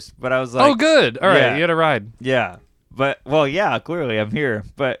the host, but I was like, Oh, good. All right, yeah. you had a ride. Yeah. But, well, yeah, clearly I'm here.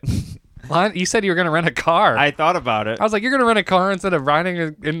 But Well, you said you were going to rent a car. I thought about it. I was like, you're going to rent a car instead of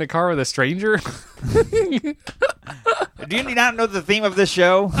riding in the car with a stranger? Do you not know the theme of this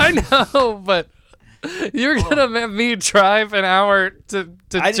show? I know, but you're going to have me drive an hour to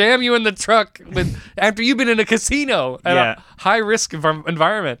jam you in the truck after you've been in a casino at Yeah. a high-risk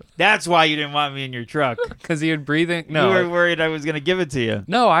environment. That's why you didn't want me in your truck. Because you're breathing. You were worried I was going to give it to you.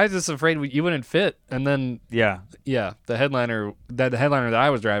 No, I was just afraid you wouldn't fit. And then, Yeah. yeah, the headliner that I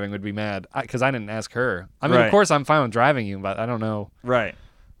was driving would be mad because I didn't ask her. I mean, Right. of course, I'm fine with driving you, but I don't know. Right.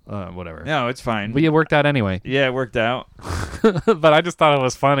 Whatever. No, it's fine. But it worked out anyway. Yeah, it worked out. But I just thought it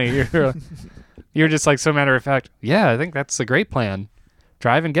was funny. You're just like, so matter of fact, yeah, I think that's a great plan.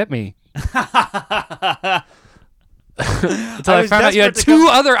 Drive and get me. Until I was found out you had desperate to two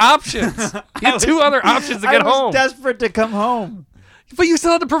other options. You had two other options to get I was home. desperate to come home. But you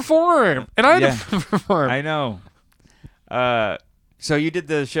still had to perform. And I had Yeah. to perform. I know. So you did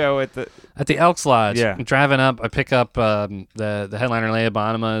the show at the. At the Elks Lodge. Yeah. I'm driving up. I pick up the headliner, Leia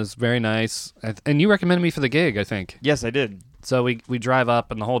Bonema, is very nice. And you recommended me for the gig, I think. Yes, I did. So we drive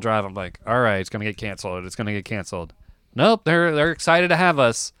up, and the whole drive, I'm like, all right, it's going to get canceled. It's going to get canceled. Nope, they're excited to have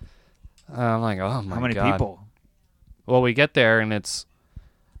us. I'm like, oh, my God. How many people? Well, we get there, and it's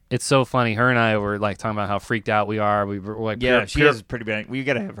so funny. Her and I were like talking about how freaked out we are. We were like, Yeah, she is pretty bad. We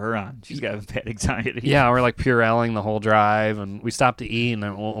got to have her on. She's got bad anxiety. Yeah, we're like Purelling the whole drive, and we stopped to eat, and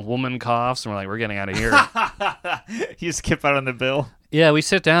a woman coughs, and we're like, we're getting out of here. You skip out on the bill. Yeah, we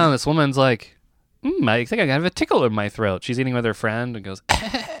sit down, and this woman's like, I think I have a tickle in my throat. She's eating with her friend and goes,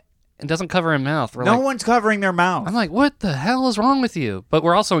 and doesn't cover her mouth. We're No like, one's covering their mouth. I'm like, what the hell is wrong with you? But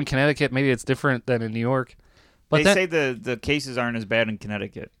we're also in Connecticut. Maybe it's different than in New York. But They then, say the cases aren't as bad in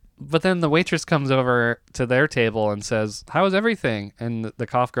Connecticut. But then the waitress comes over to their table and says, how is everything? And the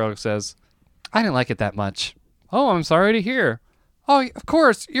cough girl says, I didn't like it that much. Oh, I'm sorry to hear. Oh, of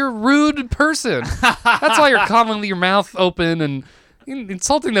course, you're a rude person. That's why you're coughing with your mouth open and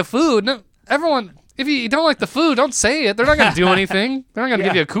insulting the food. No, everyone, if you don't like the food, don't say it. They're not going to do anything. They're not going to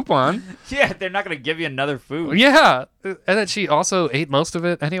give you a coupon. Yeah, they're not going to give you another food. Yeah. And then she also ate most of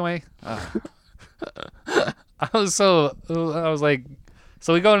it anyway. I was like,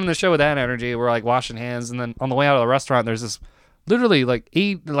 so we go into the show with that energy. We're like washing hands. And then on the way out of the restaurant, there's this literally like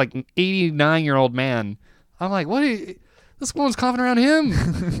 89-year-old man. I'm like, this woman's coughing around him.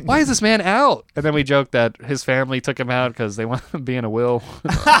 Why is this man out? And then we joked that his family took him out because they want to be in a will.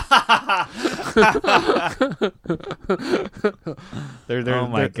 Oh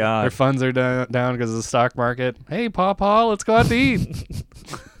my God. Their funds are down because of the stock market. Hey, Paw, let's go out to eat.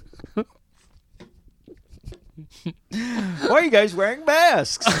 Why are you guys wearing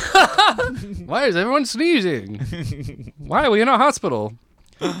masks? Why is everyone sneezing? Why are we in a hospital?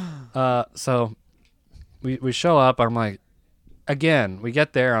 So we show up. I'm like, again, we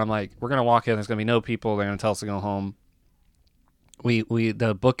get there. I'm like, we're gonna walk in. There's gonna be no people. They're gonna tell us to go home.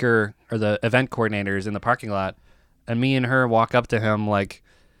 The booker or the event coordinator is in the parking lot, and me and her walk up to him like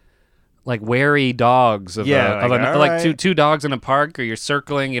wary dogs of two dogs in a park, or you're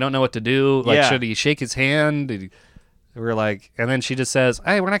circling, you don't know what to do. Like, should he shake his hand? We're like, and then she just says,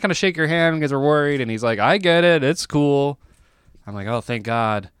 hey, we're not gonna shake your hand because we're worried. And he's like, I get it, it's cool. I'm like, oh, thank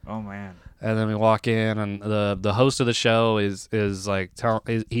God. Oh man. And then we walk in, and the host of the show is like,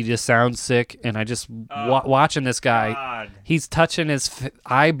 he just sounds sick, and I just watching this guy. God. He's touching his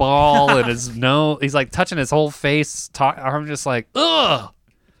eyeball and his nose. He's like touching his whole face. I'm just like, ugh.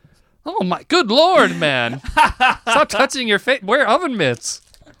 Oh my good Lord, man! Stop touching your face. Wear oven mitts.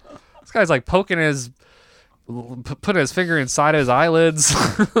 This guy's like putting his finger inside his eyelids.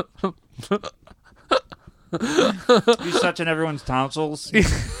 He's touching everyone's tonsils.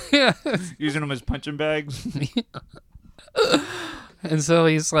 Yeah. Using them as punching bags. And so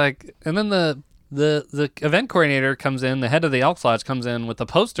he's like, and then the event coordinator comes in, the head of the Elks Lodge comes in with a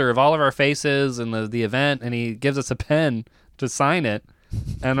poster of all of our faces and the event, and he gives us a pen to sign it.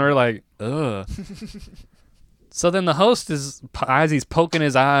 And we're like, ugh. So then the host is, as he's poking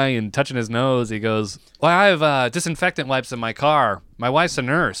his eye and touching his nose, he goes, well, I have disinfectant wipes in my car. My wife's a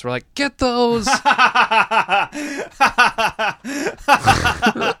nurse. We're like, get those.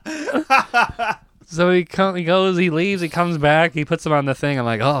 So he goes, he leaves, he comes back, he puts them on the thing. I'm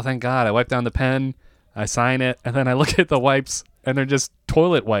like, oh, thank God. I wipe down the pen, I sign it, and then I look at the wipes, and they're just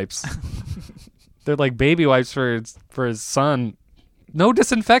toilet wipes. They're like baby wipes for his son. No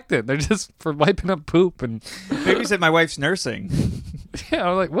disinfectant. They're just for wiping up poop. And Maybe said my wife's nursing. yeah, I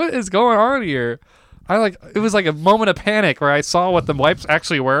was like, what is going on here? It was like a moment of panic where I saw what the wipes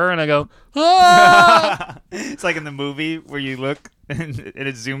actually were, and I go, ah! It's like in the movie where you look and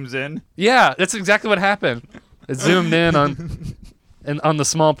it zooms in. Yeah, that's exactly what happened. It zoomed in on the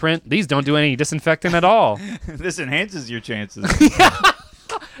small print. These don't do any disinfectant at all. This enhances your chances.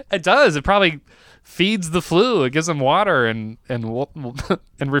 It does. It probably feeds the flu. It gives them water and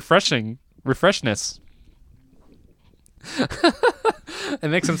refreshness. It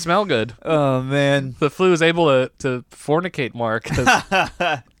makes them smell good. Oh man, The flu is able to fornicate more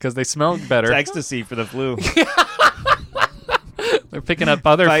because they smell better. it's ecstasy for the flu. They're picking up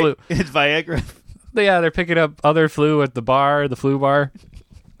other flu. It's Viagra. Yeah, they're picking up other flu at the bar, the flu bar.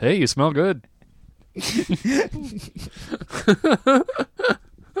 Hey, you smell good.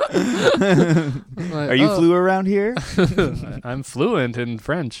 Are you flu around here? I'm fluent in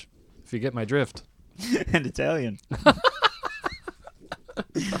French, if you get my drift. And Italian.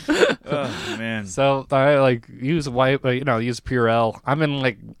 Oh man. So I like use use Purell. I've been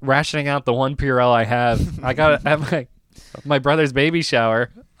like rationing out the one Purell I have. I got it at my brother's baby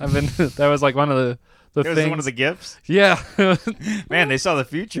shower. That was like one of the It things. was one of the gifts. Yeah. Man, they saw the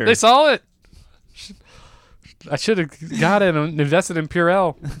future. They saw it. I should have got it and invested in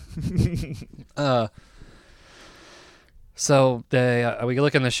Purell. So we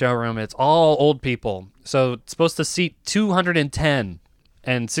look in the showroom. It's all old people. So it's supposed to seat 210,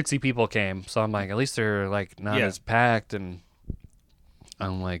 and 60 people came. So I'm like, at least they're like not as packed. And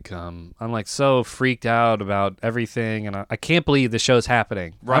I'm like so freaked out about everything, and I can't believe the show's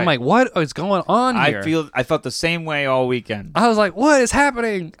happening. Right. I'm like, what is going on here? I felt the same way all weekend. I was like, what is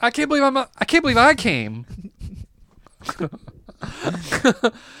happening? I can't believe I came.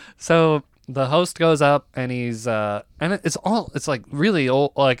 So the host goes up, and he's and it's like really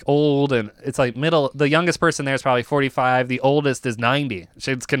old, and it's like middle. The youngest person there is probably 45. The oldest is 90.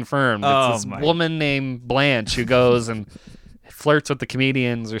 It's confirmed. It's this woman named Blanche who goes and flirts with the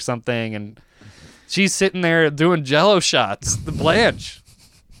comedians or something, and she's sitting there doing Jello shots. The Blanche.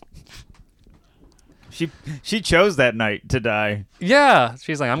 She chose that night to die. Yeah,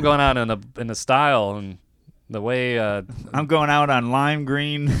 she's like, I'm going out in a style and the way. I'm going out on lime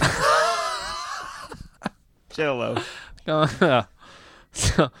green. Jello.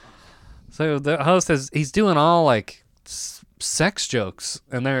 So the host he's doing all like sex jokes,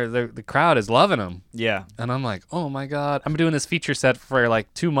 and the crowd is loving him. Yeah. And I'm like, oh my God. I'm doing this feature set for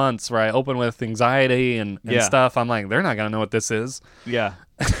like 2 months where I open with anxiety and stuff. I'm like, they're not going to know what this is. Yeah.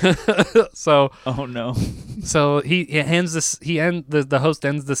 So. Oh no. So the host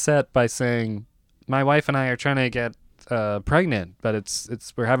ends the set by saying, my wife and I are trying to get pregnant, but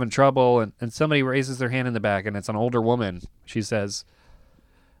we're having trouble. And somebody raises their hand in the back, and it's an older woman. She says,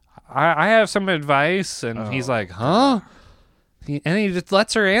 I have some advice. And he's like, huh? And he just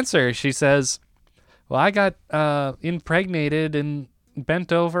lets her answer. She says, well, I got impregnated and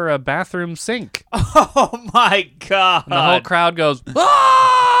bent over a bathroom sink. Oh, my God. And the whole crowd goes,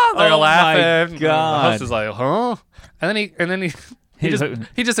 ah! They're laughing. My God. The host is like, huh? And then he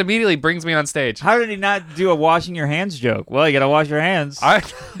just immediately brings me on stage. How did he not do a washing your hands joke? Well, you got to wash your hands. Yeah,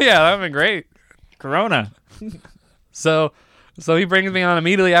 that would have been great. Corona. So he brings me on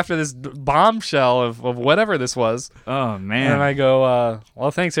immediately after this bombshell of whatever this was. Oh, man. And I go,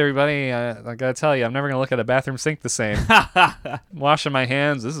 well, thanks, everybody. I got to tell you, I'm never going to look at a bathroom sink the same. Washing my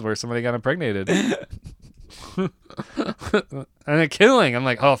hands, this is where somebody got impregnated. And a killing. I'm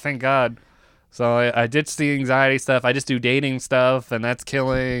like, oh, thank God. So I ditched the anxiety stuff. I just do dating stuff, and that's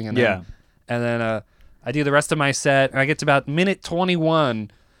killing. And then I do the rest of my set, and I get to about minute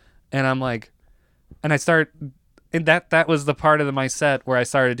 21, and I'm like, and I start... And that was the part of my set where I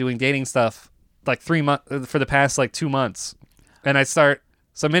started doing dating stuff like 3 months for the past like 2 months. And so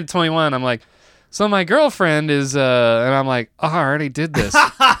minute 21, I'm like, so my girlfriend is, and I'm like, oh, I already did this. So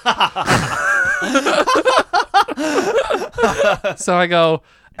I go,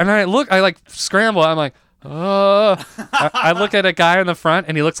 and I like scramble. I'm like, I look at a guy in the front,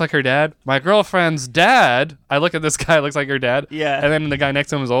 and he looks like her dad. My girlfriend's dad. I look at this guy, looks like her dad. Yeah. And then the guy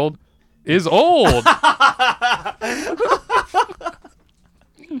next to him is old.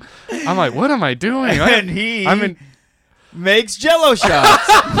 I'm like, what am I doing? And he makes Jello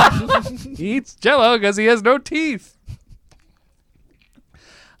shots. He eats Jello because he has no teeth.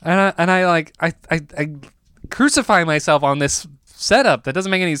 And I crucify myself on this setup that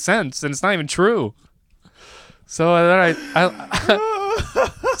doesn't make any sense, and it's not even true. So then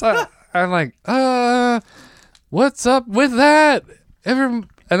I'm like, what's up with that? And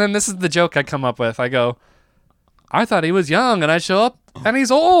then this is the joke I come up with. I go, I thought he was young, and I show up, and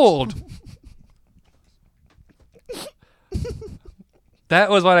he's old. That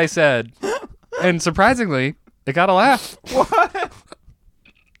was what I said. And surprisingly, it got a laugh. What?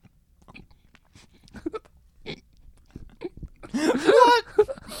 What?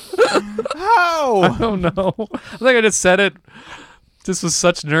 How? I don't know. I think I just said it just with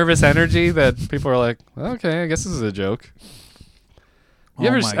such nervous energy that people are like, okay, I guess this is a joke. I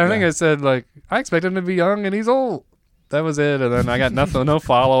think I said, like, I expect him to be young and he's old. That was it. And then I got nothing, no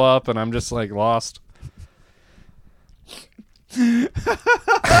follow up, and I'm just like lost. And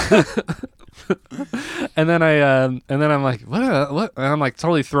then I'm like, what? And I'm like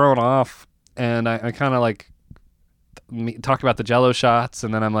totally thrown off. And I kind of like talk about the Jello shots,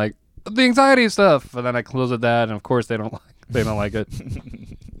 and then I'm like, the anxiety stuff. And then I close with that, and of course they don't like it.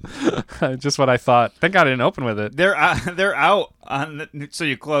 Just what I thought. Thank God I didn't open with it. They're out on so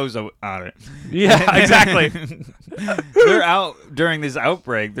you close on it. Yeah, exactly. They're out during this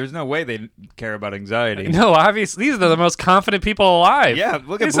outbreak. There's no way they care about anxiety. No, obviously these are the most confident people alive. Yeah,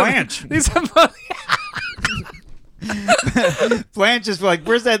 look at These Blanche. These are Blanche is like,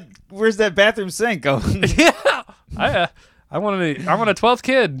 where's that bathroom sink? Oh, yeah. I want a 12th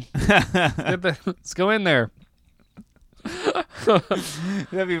kid. Let's go in there.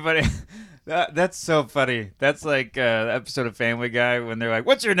 that'd be funny. That's so funny. That's like the episode of Family Guy when they're like,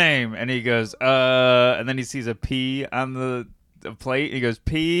 "What's your name?" and he goes, and then he sees a P on the plate. He goes,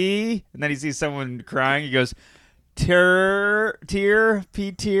 "P," and then he sees someone crying. He goes, "Tear,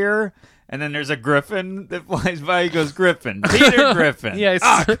 P tier." And then there's a griffin that flies by. He goes, "Griffin, Peter Griffin." Yeah,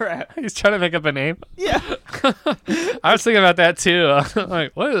 crap. He's trying to make up a name. Yeah. I was thinking about that too. I'm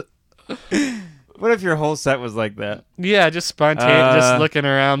like, what? What if your whole set was like that? Yeah, just spontaneous, just looking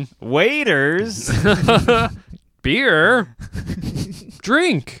around. Waiters. Beer.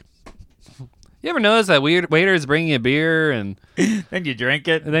 Drink. You ever notice that weird waiters bring you beer and Then you drink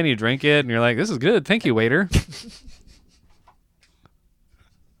it. then you drink it and you're like, this is good. Thank you, waiter.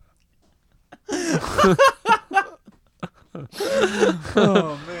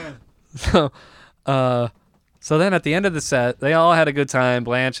 Oh man. So then at the end of the set, they all had a good time.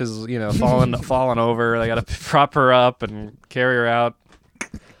 Blanche is, falling over. They got to prop her up and carry her out.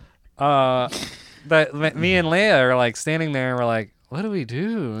 But me and Leia are like standing there and we're like, what do we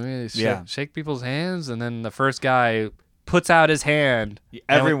do? We shake people's hands, and then the first guy puts out his hand.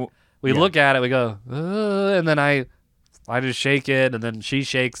 We look at it, we go, and then I just shake it, and then she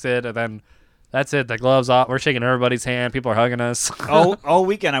shakes it, and then that's it. The gloves off. We're shaking everybody's hand. People are hugging us. all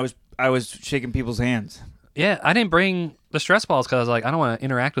weekend I was shaking people's hands. Yeah, I didn't bring the stress balls because I was like, I don't want to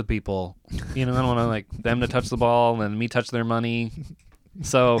interact with people. I don't want to like them to touch the ball and then me touch their money.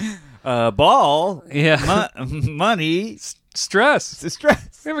 So, ball, yeah, money, stress.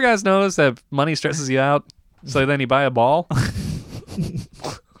 stress. You ever guys notice that money stresses you out? So then you buy a ball.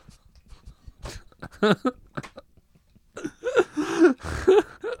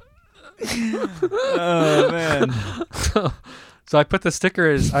 Oh man. So I put the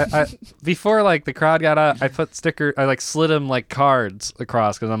stickers. I before like the crowd got out, I put sticker. I like slid them like cards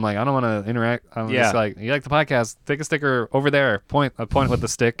across because I'm like, I don't want to interact. I'm just like, you like the podcast? Take a sticker over there. Point with the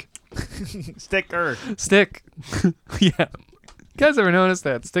stick. Stick. Yeah. You guys ever notice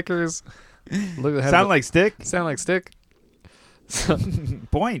that stickers sound like stick? Sound like stick. So,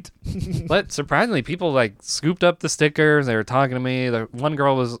 point. But surprisingly, people like scooped up the stickers. They were talking to me. The one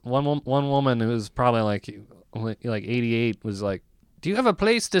girl was one woman who was probably like 88 was like, "Do you have a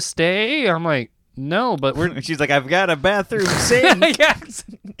place to stay?" I'm like, "No, but we're." She's like, "I've got a bathroom sink." Yes.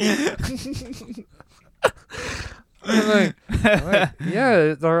 I'm like,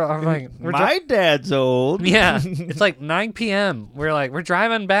 yeah. I'm like, my dad's old. Yeah, it's like 9 p.m. We're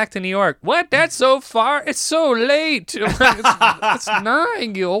driving back to New York. What? That's so far. It's so late. I'm like, it's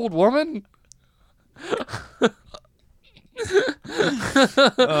 9, you old woman.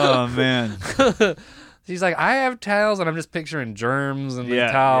 Oh man. She's like, I have towels, and I'm just picturing germs and the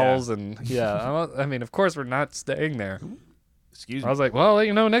towels, and I mean, of course, we're not staying there. Excuse me. I was like, well,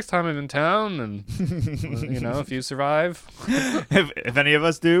 next time I'm in town, and if you survive, if any of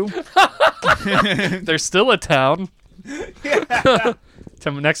us do, there's still a town. Yeah.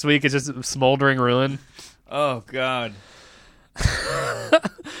 Next week, it's just smoldering ruin. Oh God.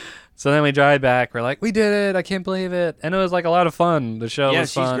 So then we drive back. We're like, we did it. I can't believe it. And it was like a lot of fun. The show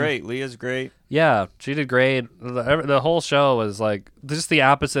was fun. Yeah, she's great. Leah's great. Yeah, she did great. The whole show was like just the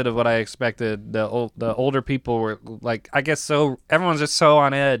opposite of what I expected. The older people were like, I guess so. Everyone's just so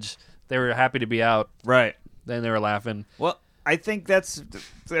on edge. They were happy to be out. Right. Then they were laughing. Well, I think that's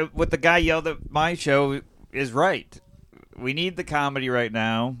what the guy yelled at my show is right. We need the comedy right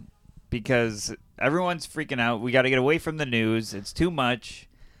now because everyone's freaking out. We got to get away from the news. It's too much.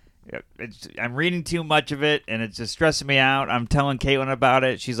 I'm reading too much of it, and it's just stressing me out. I'm telling Caitlin about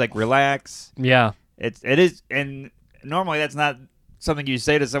it. She's like, relax. Yeah. It is, and normally that's not something you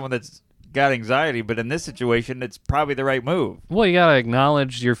say to someone that's got anxiety, but in this situation, it's probably the right move. Well, you got to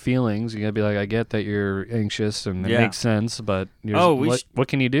acknowledge your feelings. You got to be like, I get that you're anxious, and it makes sense, but what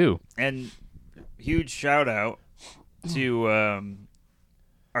can you do? And huge shout out to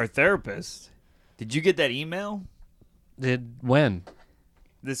our therapist. Did you get that email? When?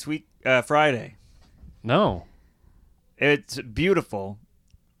 This week, Friday. No. It's beautiful.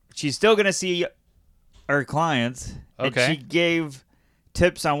 She's still going to see her clients. Okay. And she gave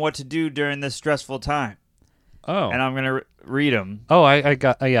tips on what to do during this stressful time. Oh. And I'm going to read them. Oh, I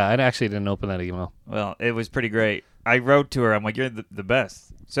got, I actually didn't open that email. Well, it was pretty great. I wrote to her. I'm like, you're the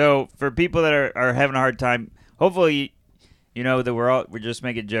best. So for people that are having a hard time, hopefully, you know that we're just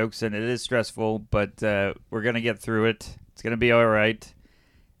making jokes and it is stressful, but we're gonna get through it. It's gonna be all right.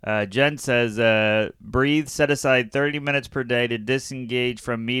 Jen says, breathe, set aside 30 minutes per day to disengage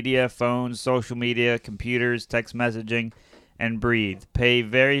from media, phones, social media, computers, text messaging, and breathe. Pay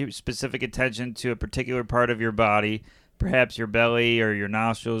very specific attention to a particular part of your body, perhaps your belly or your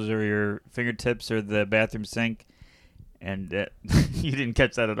nostrils or your fingertips or the bathroom sink. And you didn't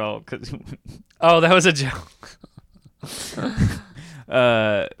catch that at all. Oh, that was a joke. Focus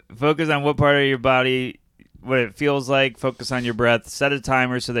on what part of your body, what it feels like. Focus on your breath. Set a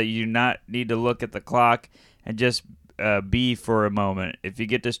timer so that you do not need to look at the clock and just be for a moment. If you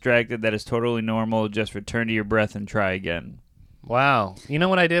get distracted, that is totally normal. Just return to your breath and try again. Wow. You know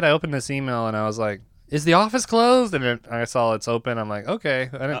what I did? I opened this email and I was like, is the office closed? And I saw it's open. I'm like, okay.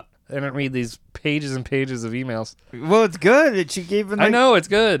 I didn't read these pages and pages of emails. Well, it's good. She gave I know, it's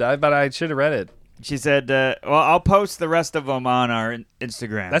good, but I should have read it. She said, well, I'll post the rest of them on our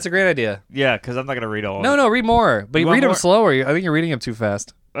Instagram. That's a great idea. Yeah, because I'm not going to read all of them. No, read more. But read them slower. I think you're reading them too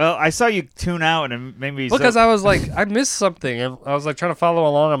fast. Well, I saw you tune out and maybe... Because I was like, I missed something. I was like trying to follow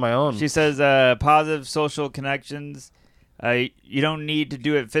along on my own. She says, positive social connections. You don't need to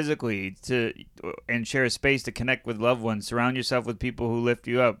do it physically and share a space to connect with loved ones. Surround yourself with people who lift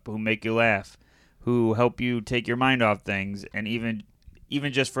you up, who make you laugh, who help you take your mind off things, and even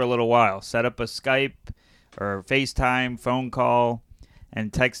just for a little while. Set up a Skype or FaceTime phone call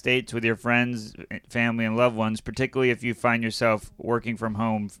and text dates with your friends, family, and loved ones, particularly if you find yourself working from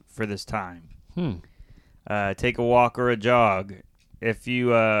home for this time. Take a walk or a jog. If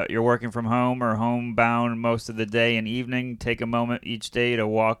you're working from home or homebound most of the day and evening, take a moment each day to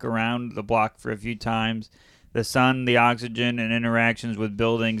walk around the block for a few times. The sun, the oxygen, and interactions with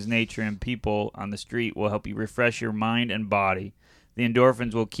buildings, nature, and people on the street will help you refresh your mind and body. The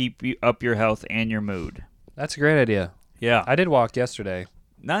endorphins will keep you up your health and your mood. That's a great idea. Yeah. I did walk yesterday.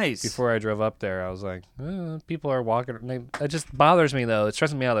 Nice. Before I drove up there, I was like, people are walking. It just bothers me, though. It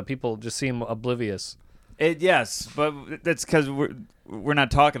stresses me out that people just seem oblivious. Yes, but that's because we're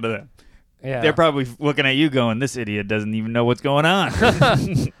not talking to them. Yeah. They're probably looking at you going, this idiot doesn't even know what's going on.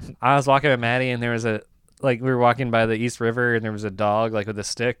 I was walking with Maddie, and there was we were walking by the East River, and there was a dog, with a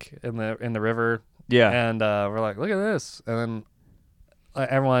stick in the river. Yeah. And we're like, look at this. And then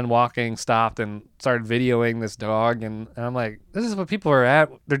everyone walking stopped and started videoing this dog, and I'm like, this is what people are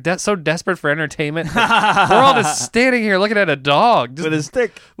at. They're so desperate for entertainment. We're all just standing here looking at a dog. With a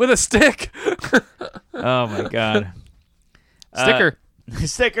stick. With a stick. Oh, my God. Sticker.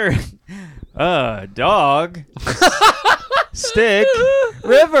 Sticker. Dog. Stick.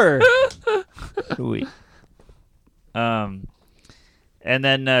 River. Sweet. And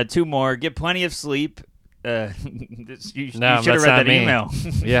then 2 more. Get plenty of sleep. You should have read that email.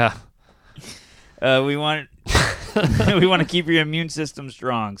 Yeah. We want to keep your immune system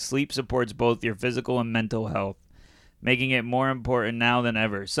strong. Sleep supports both your physical and mental health, making it more important now than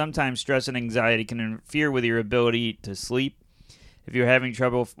ever. Sometimes stress and anxiety can interfere with your ability to sleep. If you're having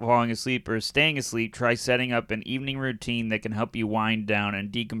trouble falling asleep or staying asleep, try setting up an evening routine that can help you wind down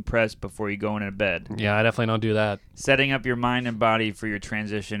and decompress before you go into bed. Yeah, I definitely don't do that. Setting up your mind and body for your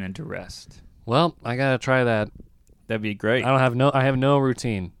transition into rest. Well, I gotta try that. That'd be great. I have no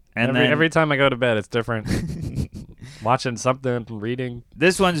routine. And every time I go to bed, it's different. Watching something, reading.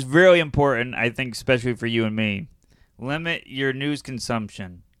 This one's really important, I think, especially for you and me. Limit your news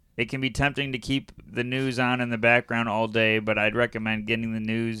consumption. It can be tempting to keep the news on in the background all day, but I'd recommend getting the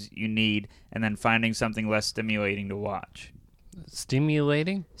news you need and then finding something less stimulating to watch.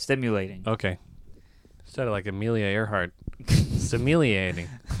 Stimulating? Stimulating. Okay. Instead of like Amelia Earhart. Stimulating.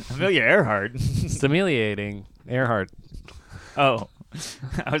 Amelia Earhart? Stimulating Earhart. Oh.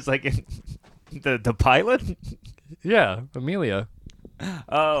 I was like, the pilot? Yeah, Amelia.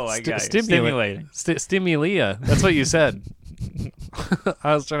 Oh, I got it. Stimulating. Stimulia. That's what you said.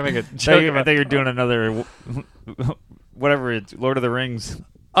 I was trying to make a joke about... I think you're doing another, whatever it's, Lord of the Rings.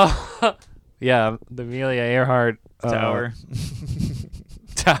 Oh, yeah, the Amelia Earhart... Tower.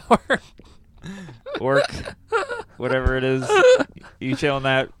 Tower? Orc. Whatever it is. You shall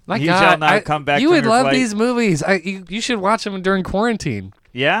not, My you God, shall not come back You from would your love flight. these movies. You should watch them during quarantine.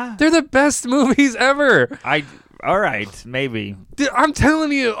 Yeah? They're the best movies ever. All right, maybe. Dude, I'm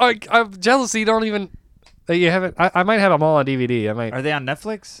telling you, I'm jealous you don't even... You haven't. I might have them all on DVD. I might. Are they on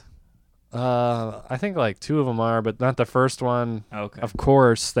Netflix? I think 2 of them are, but not the first one. Okay. Of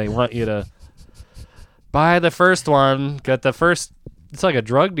course, they want you to buy the first one. Get the first. It's like a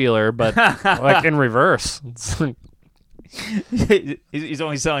drug dealer, but in reverse. It's He's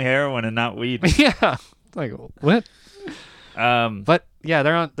only selling heroin and not weed. Yeah, Like what? But Yeah,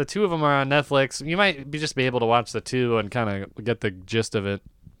 they're on. The two of them are on Netflix. You might just be able to watch the two and kind of get the gist of it.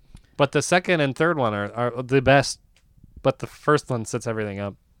 But the second and third one are the best. But the first one sets everything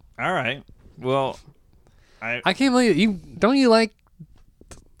up. all right. Well, I can't believe you. Don't you like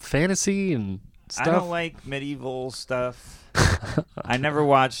fantasy and stuff? I don't like medieval stuff. I never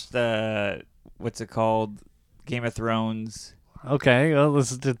watched what's it called? Game of Thrones. Okay, well,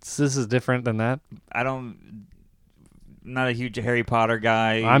 this is different than that. Not a huge Harry Potter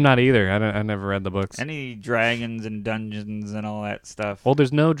guy. I'm not either. I never read the books. Any dragons and dungeons and all that stuff. Well,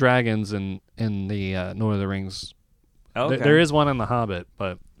 there's no dragons in the Lord of the Rings. Okay. There is one in The Hobbit,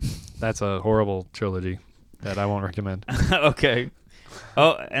 but that's a horrible trilogy that I won't recommend. Okay.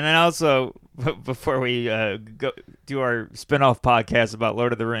 Oh, and then also before we go do our spin-off podcast about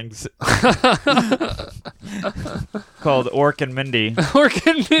Lord of the Rings called Orc and Mindy. Orc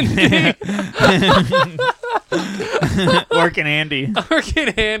and Mindy. Orc and Andy. Orc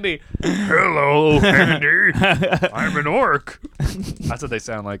and Andy. Hello, Andy. I'm an orc. That's what they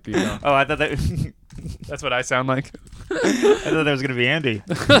sound like. You know? Oh, I thought that. That's what I sound like. I thought that was gonna be Andy.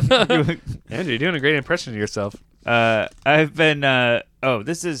 Andy, you're doing a great impression of yourself. I've been.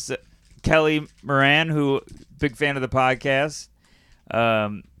 This is Kelly Moran, who big fan of the podcast.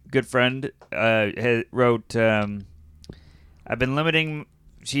 Good friend. Wrote. I've been limiting.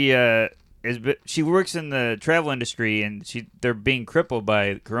 She works in the travel industry, and they're being crippled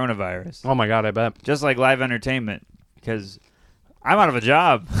by coronavirus, Oh my God, I bet. just like live entertainment. Because I'm out of a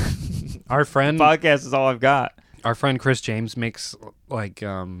job. Our friend Podcast is all I've got. Our friend Chris James makes like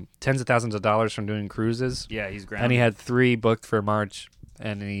tens of thousands of dollars from doing cruises. Yeah, he's grounded. And he had 3 booked for March,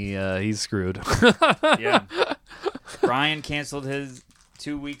 and he's screwed. Yeah. Brian canceled his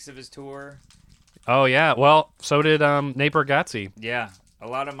 2 weeks of his tour. Oh yeah, well, so did Nate Bargatze. Yeah. A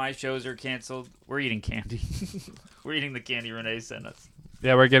lot of my shows are canceled. We're eating candy. We're eating the candy Renee sent us.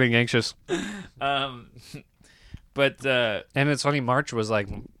 Yeah, we're getting anxious. But And it's funny, March was like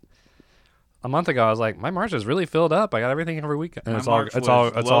a month ago. I was like, my March is really filled up. I got everything every week, and My it's all March it's all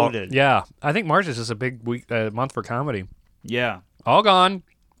was it's loaded. all. Yeah, I think March is just a big month for comedy. yeah, All gone,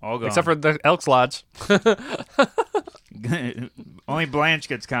 all gone. except for the Elks Lodge. Only Blanche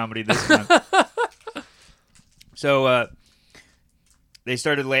gets comedy this month. So they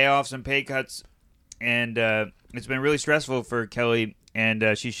started layoffs and pay cuts, and it's been really stressful for Kelly.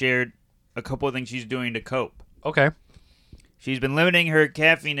 And she shared a couple of things she's doing to cope. Okay. She's been limiting her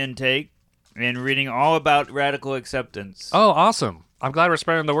caffeine intake and reading all about radical acceptance. Oh, awesome! I'm glad we're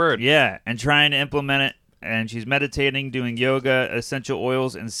spreading the word. Yeah, and trying to implement it. And she's meditating, doing yoga, essential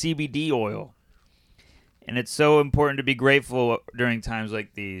oils, and CBD oil. And it's so important to be grateful during times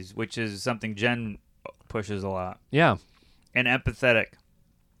like these, which is something Jen pushes a lot. Yeah. And empathetic.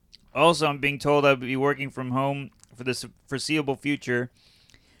 Also, I'm being told I'll be working from home for the foreseeable future.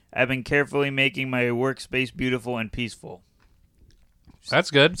 I've been carefully making my workspace beautiful and peaceful.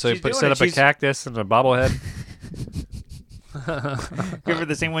 That's good. So you She's doing set it. up a She's- cactus and a bobblehead. Give her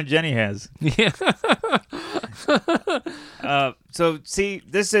the same one Jenny has. Yeah. So, see,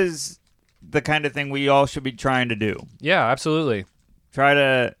 this is the kind of thing we all should be trying to do. Yeah, absolutely. Try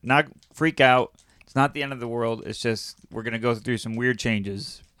to not freak out. It's not the end of the world. It's just we're going to go through some weird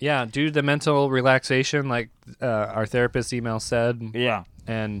changes. Yeah, do the mental relaxation like our therapist email said. Yeah.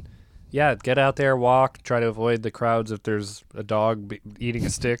 And yeah, get out there, walk, try to avoid the crowds. If there's a dog eating a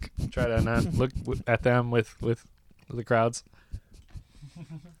stick, try to not look at them with the crowds.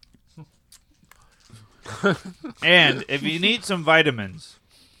 And if you need some vitamins,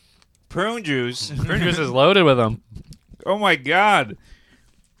 prune juice. Prune juice is loaded with them. Oh my God.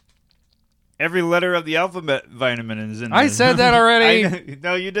 Every letter of the alphabet vitamin is in I this. said that already.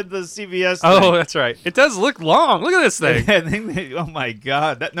 No, you did the CVS Oh, thing. that's right. It does look long. Look at this thing. I think oh my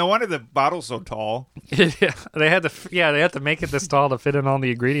God. No wonder the bottle's so tall. Yeah, they had to make it this tall to fit in all the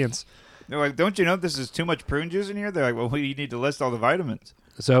ingredients. They're like, don't you know this is too much prune juice in here? They're like, well, you need to list all the vitamins.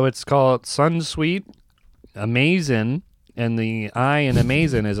 So it's called Sunsweet Amazin, and the I in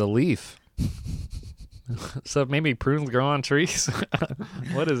Amazin is a leaf. So maybe prunes grow on trees.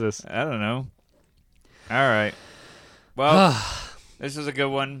 What is this? I don't know. All right. Well, this is a good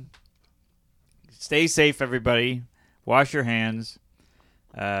one. Stay safe, everybody. Wash your hands.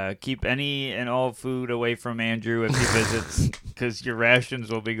 Keep any and all food away from Andrew if he visits, because your rations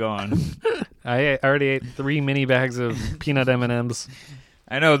will be gone. I already ate 3 mini bags of peanut M&Ms.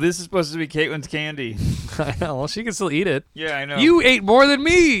 I know, this is supposed to be Caitlin's candy. I know. Well, she can still eat it. Yeah, I know. You ate more than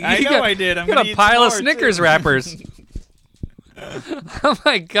me. I You know got- I did. I'm you got gonna a eat pile some of more, Snickers too. wrappers. Oh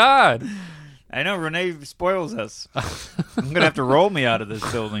my God. I know, Renee spoils us. I'm going to have to roll me out of this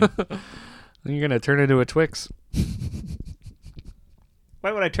building. Then you're gonna turn into a Twix.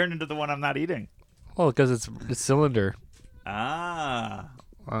 Why would I turn into the one I'm not eating? Well, because it's cylinder. Ah.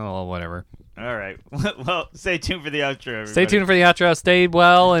 Oh, whatever. All right. Well, stay tuned for the outro, everybody. Stay tuned for the outro. Stay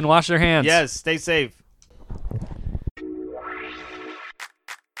well and wash your hands. Yes, stay safe.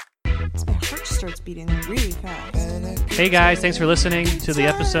 My heart starts beating really fast. Hey guys, thanks for listening to the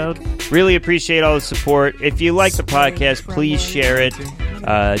episode. Really appreciate all the support. If you like the podcast, please share it.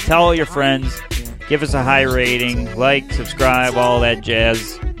 Tell all your friends. Give us a high rating. Like, subscribe, all that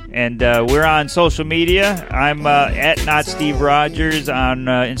jazz. And we're on social media. I'm at Not Steve Rogers on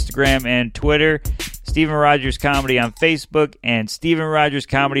Instagram and Twitter. Steven Rogers Comedy on Facebook and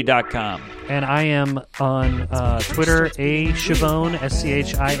StevenRogersComedy.com. And I am on Twitter, Chavone,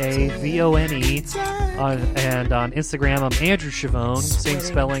 SCHIAVONE. And on Instagram, I'm Andrew Chavone, same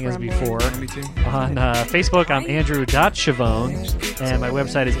spelling as before. On Facebook, I'm Andrew.Chavone. And my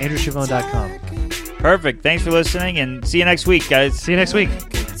website is AndrewChavone.com. Perfect. Thanks for listening, and see you next week, guys. See you next week.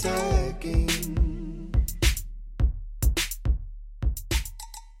 Kentucky.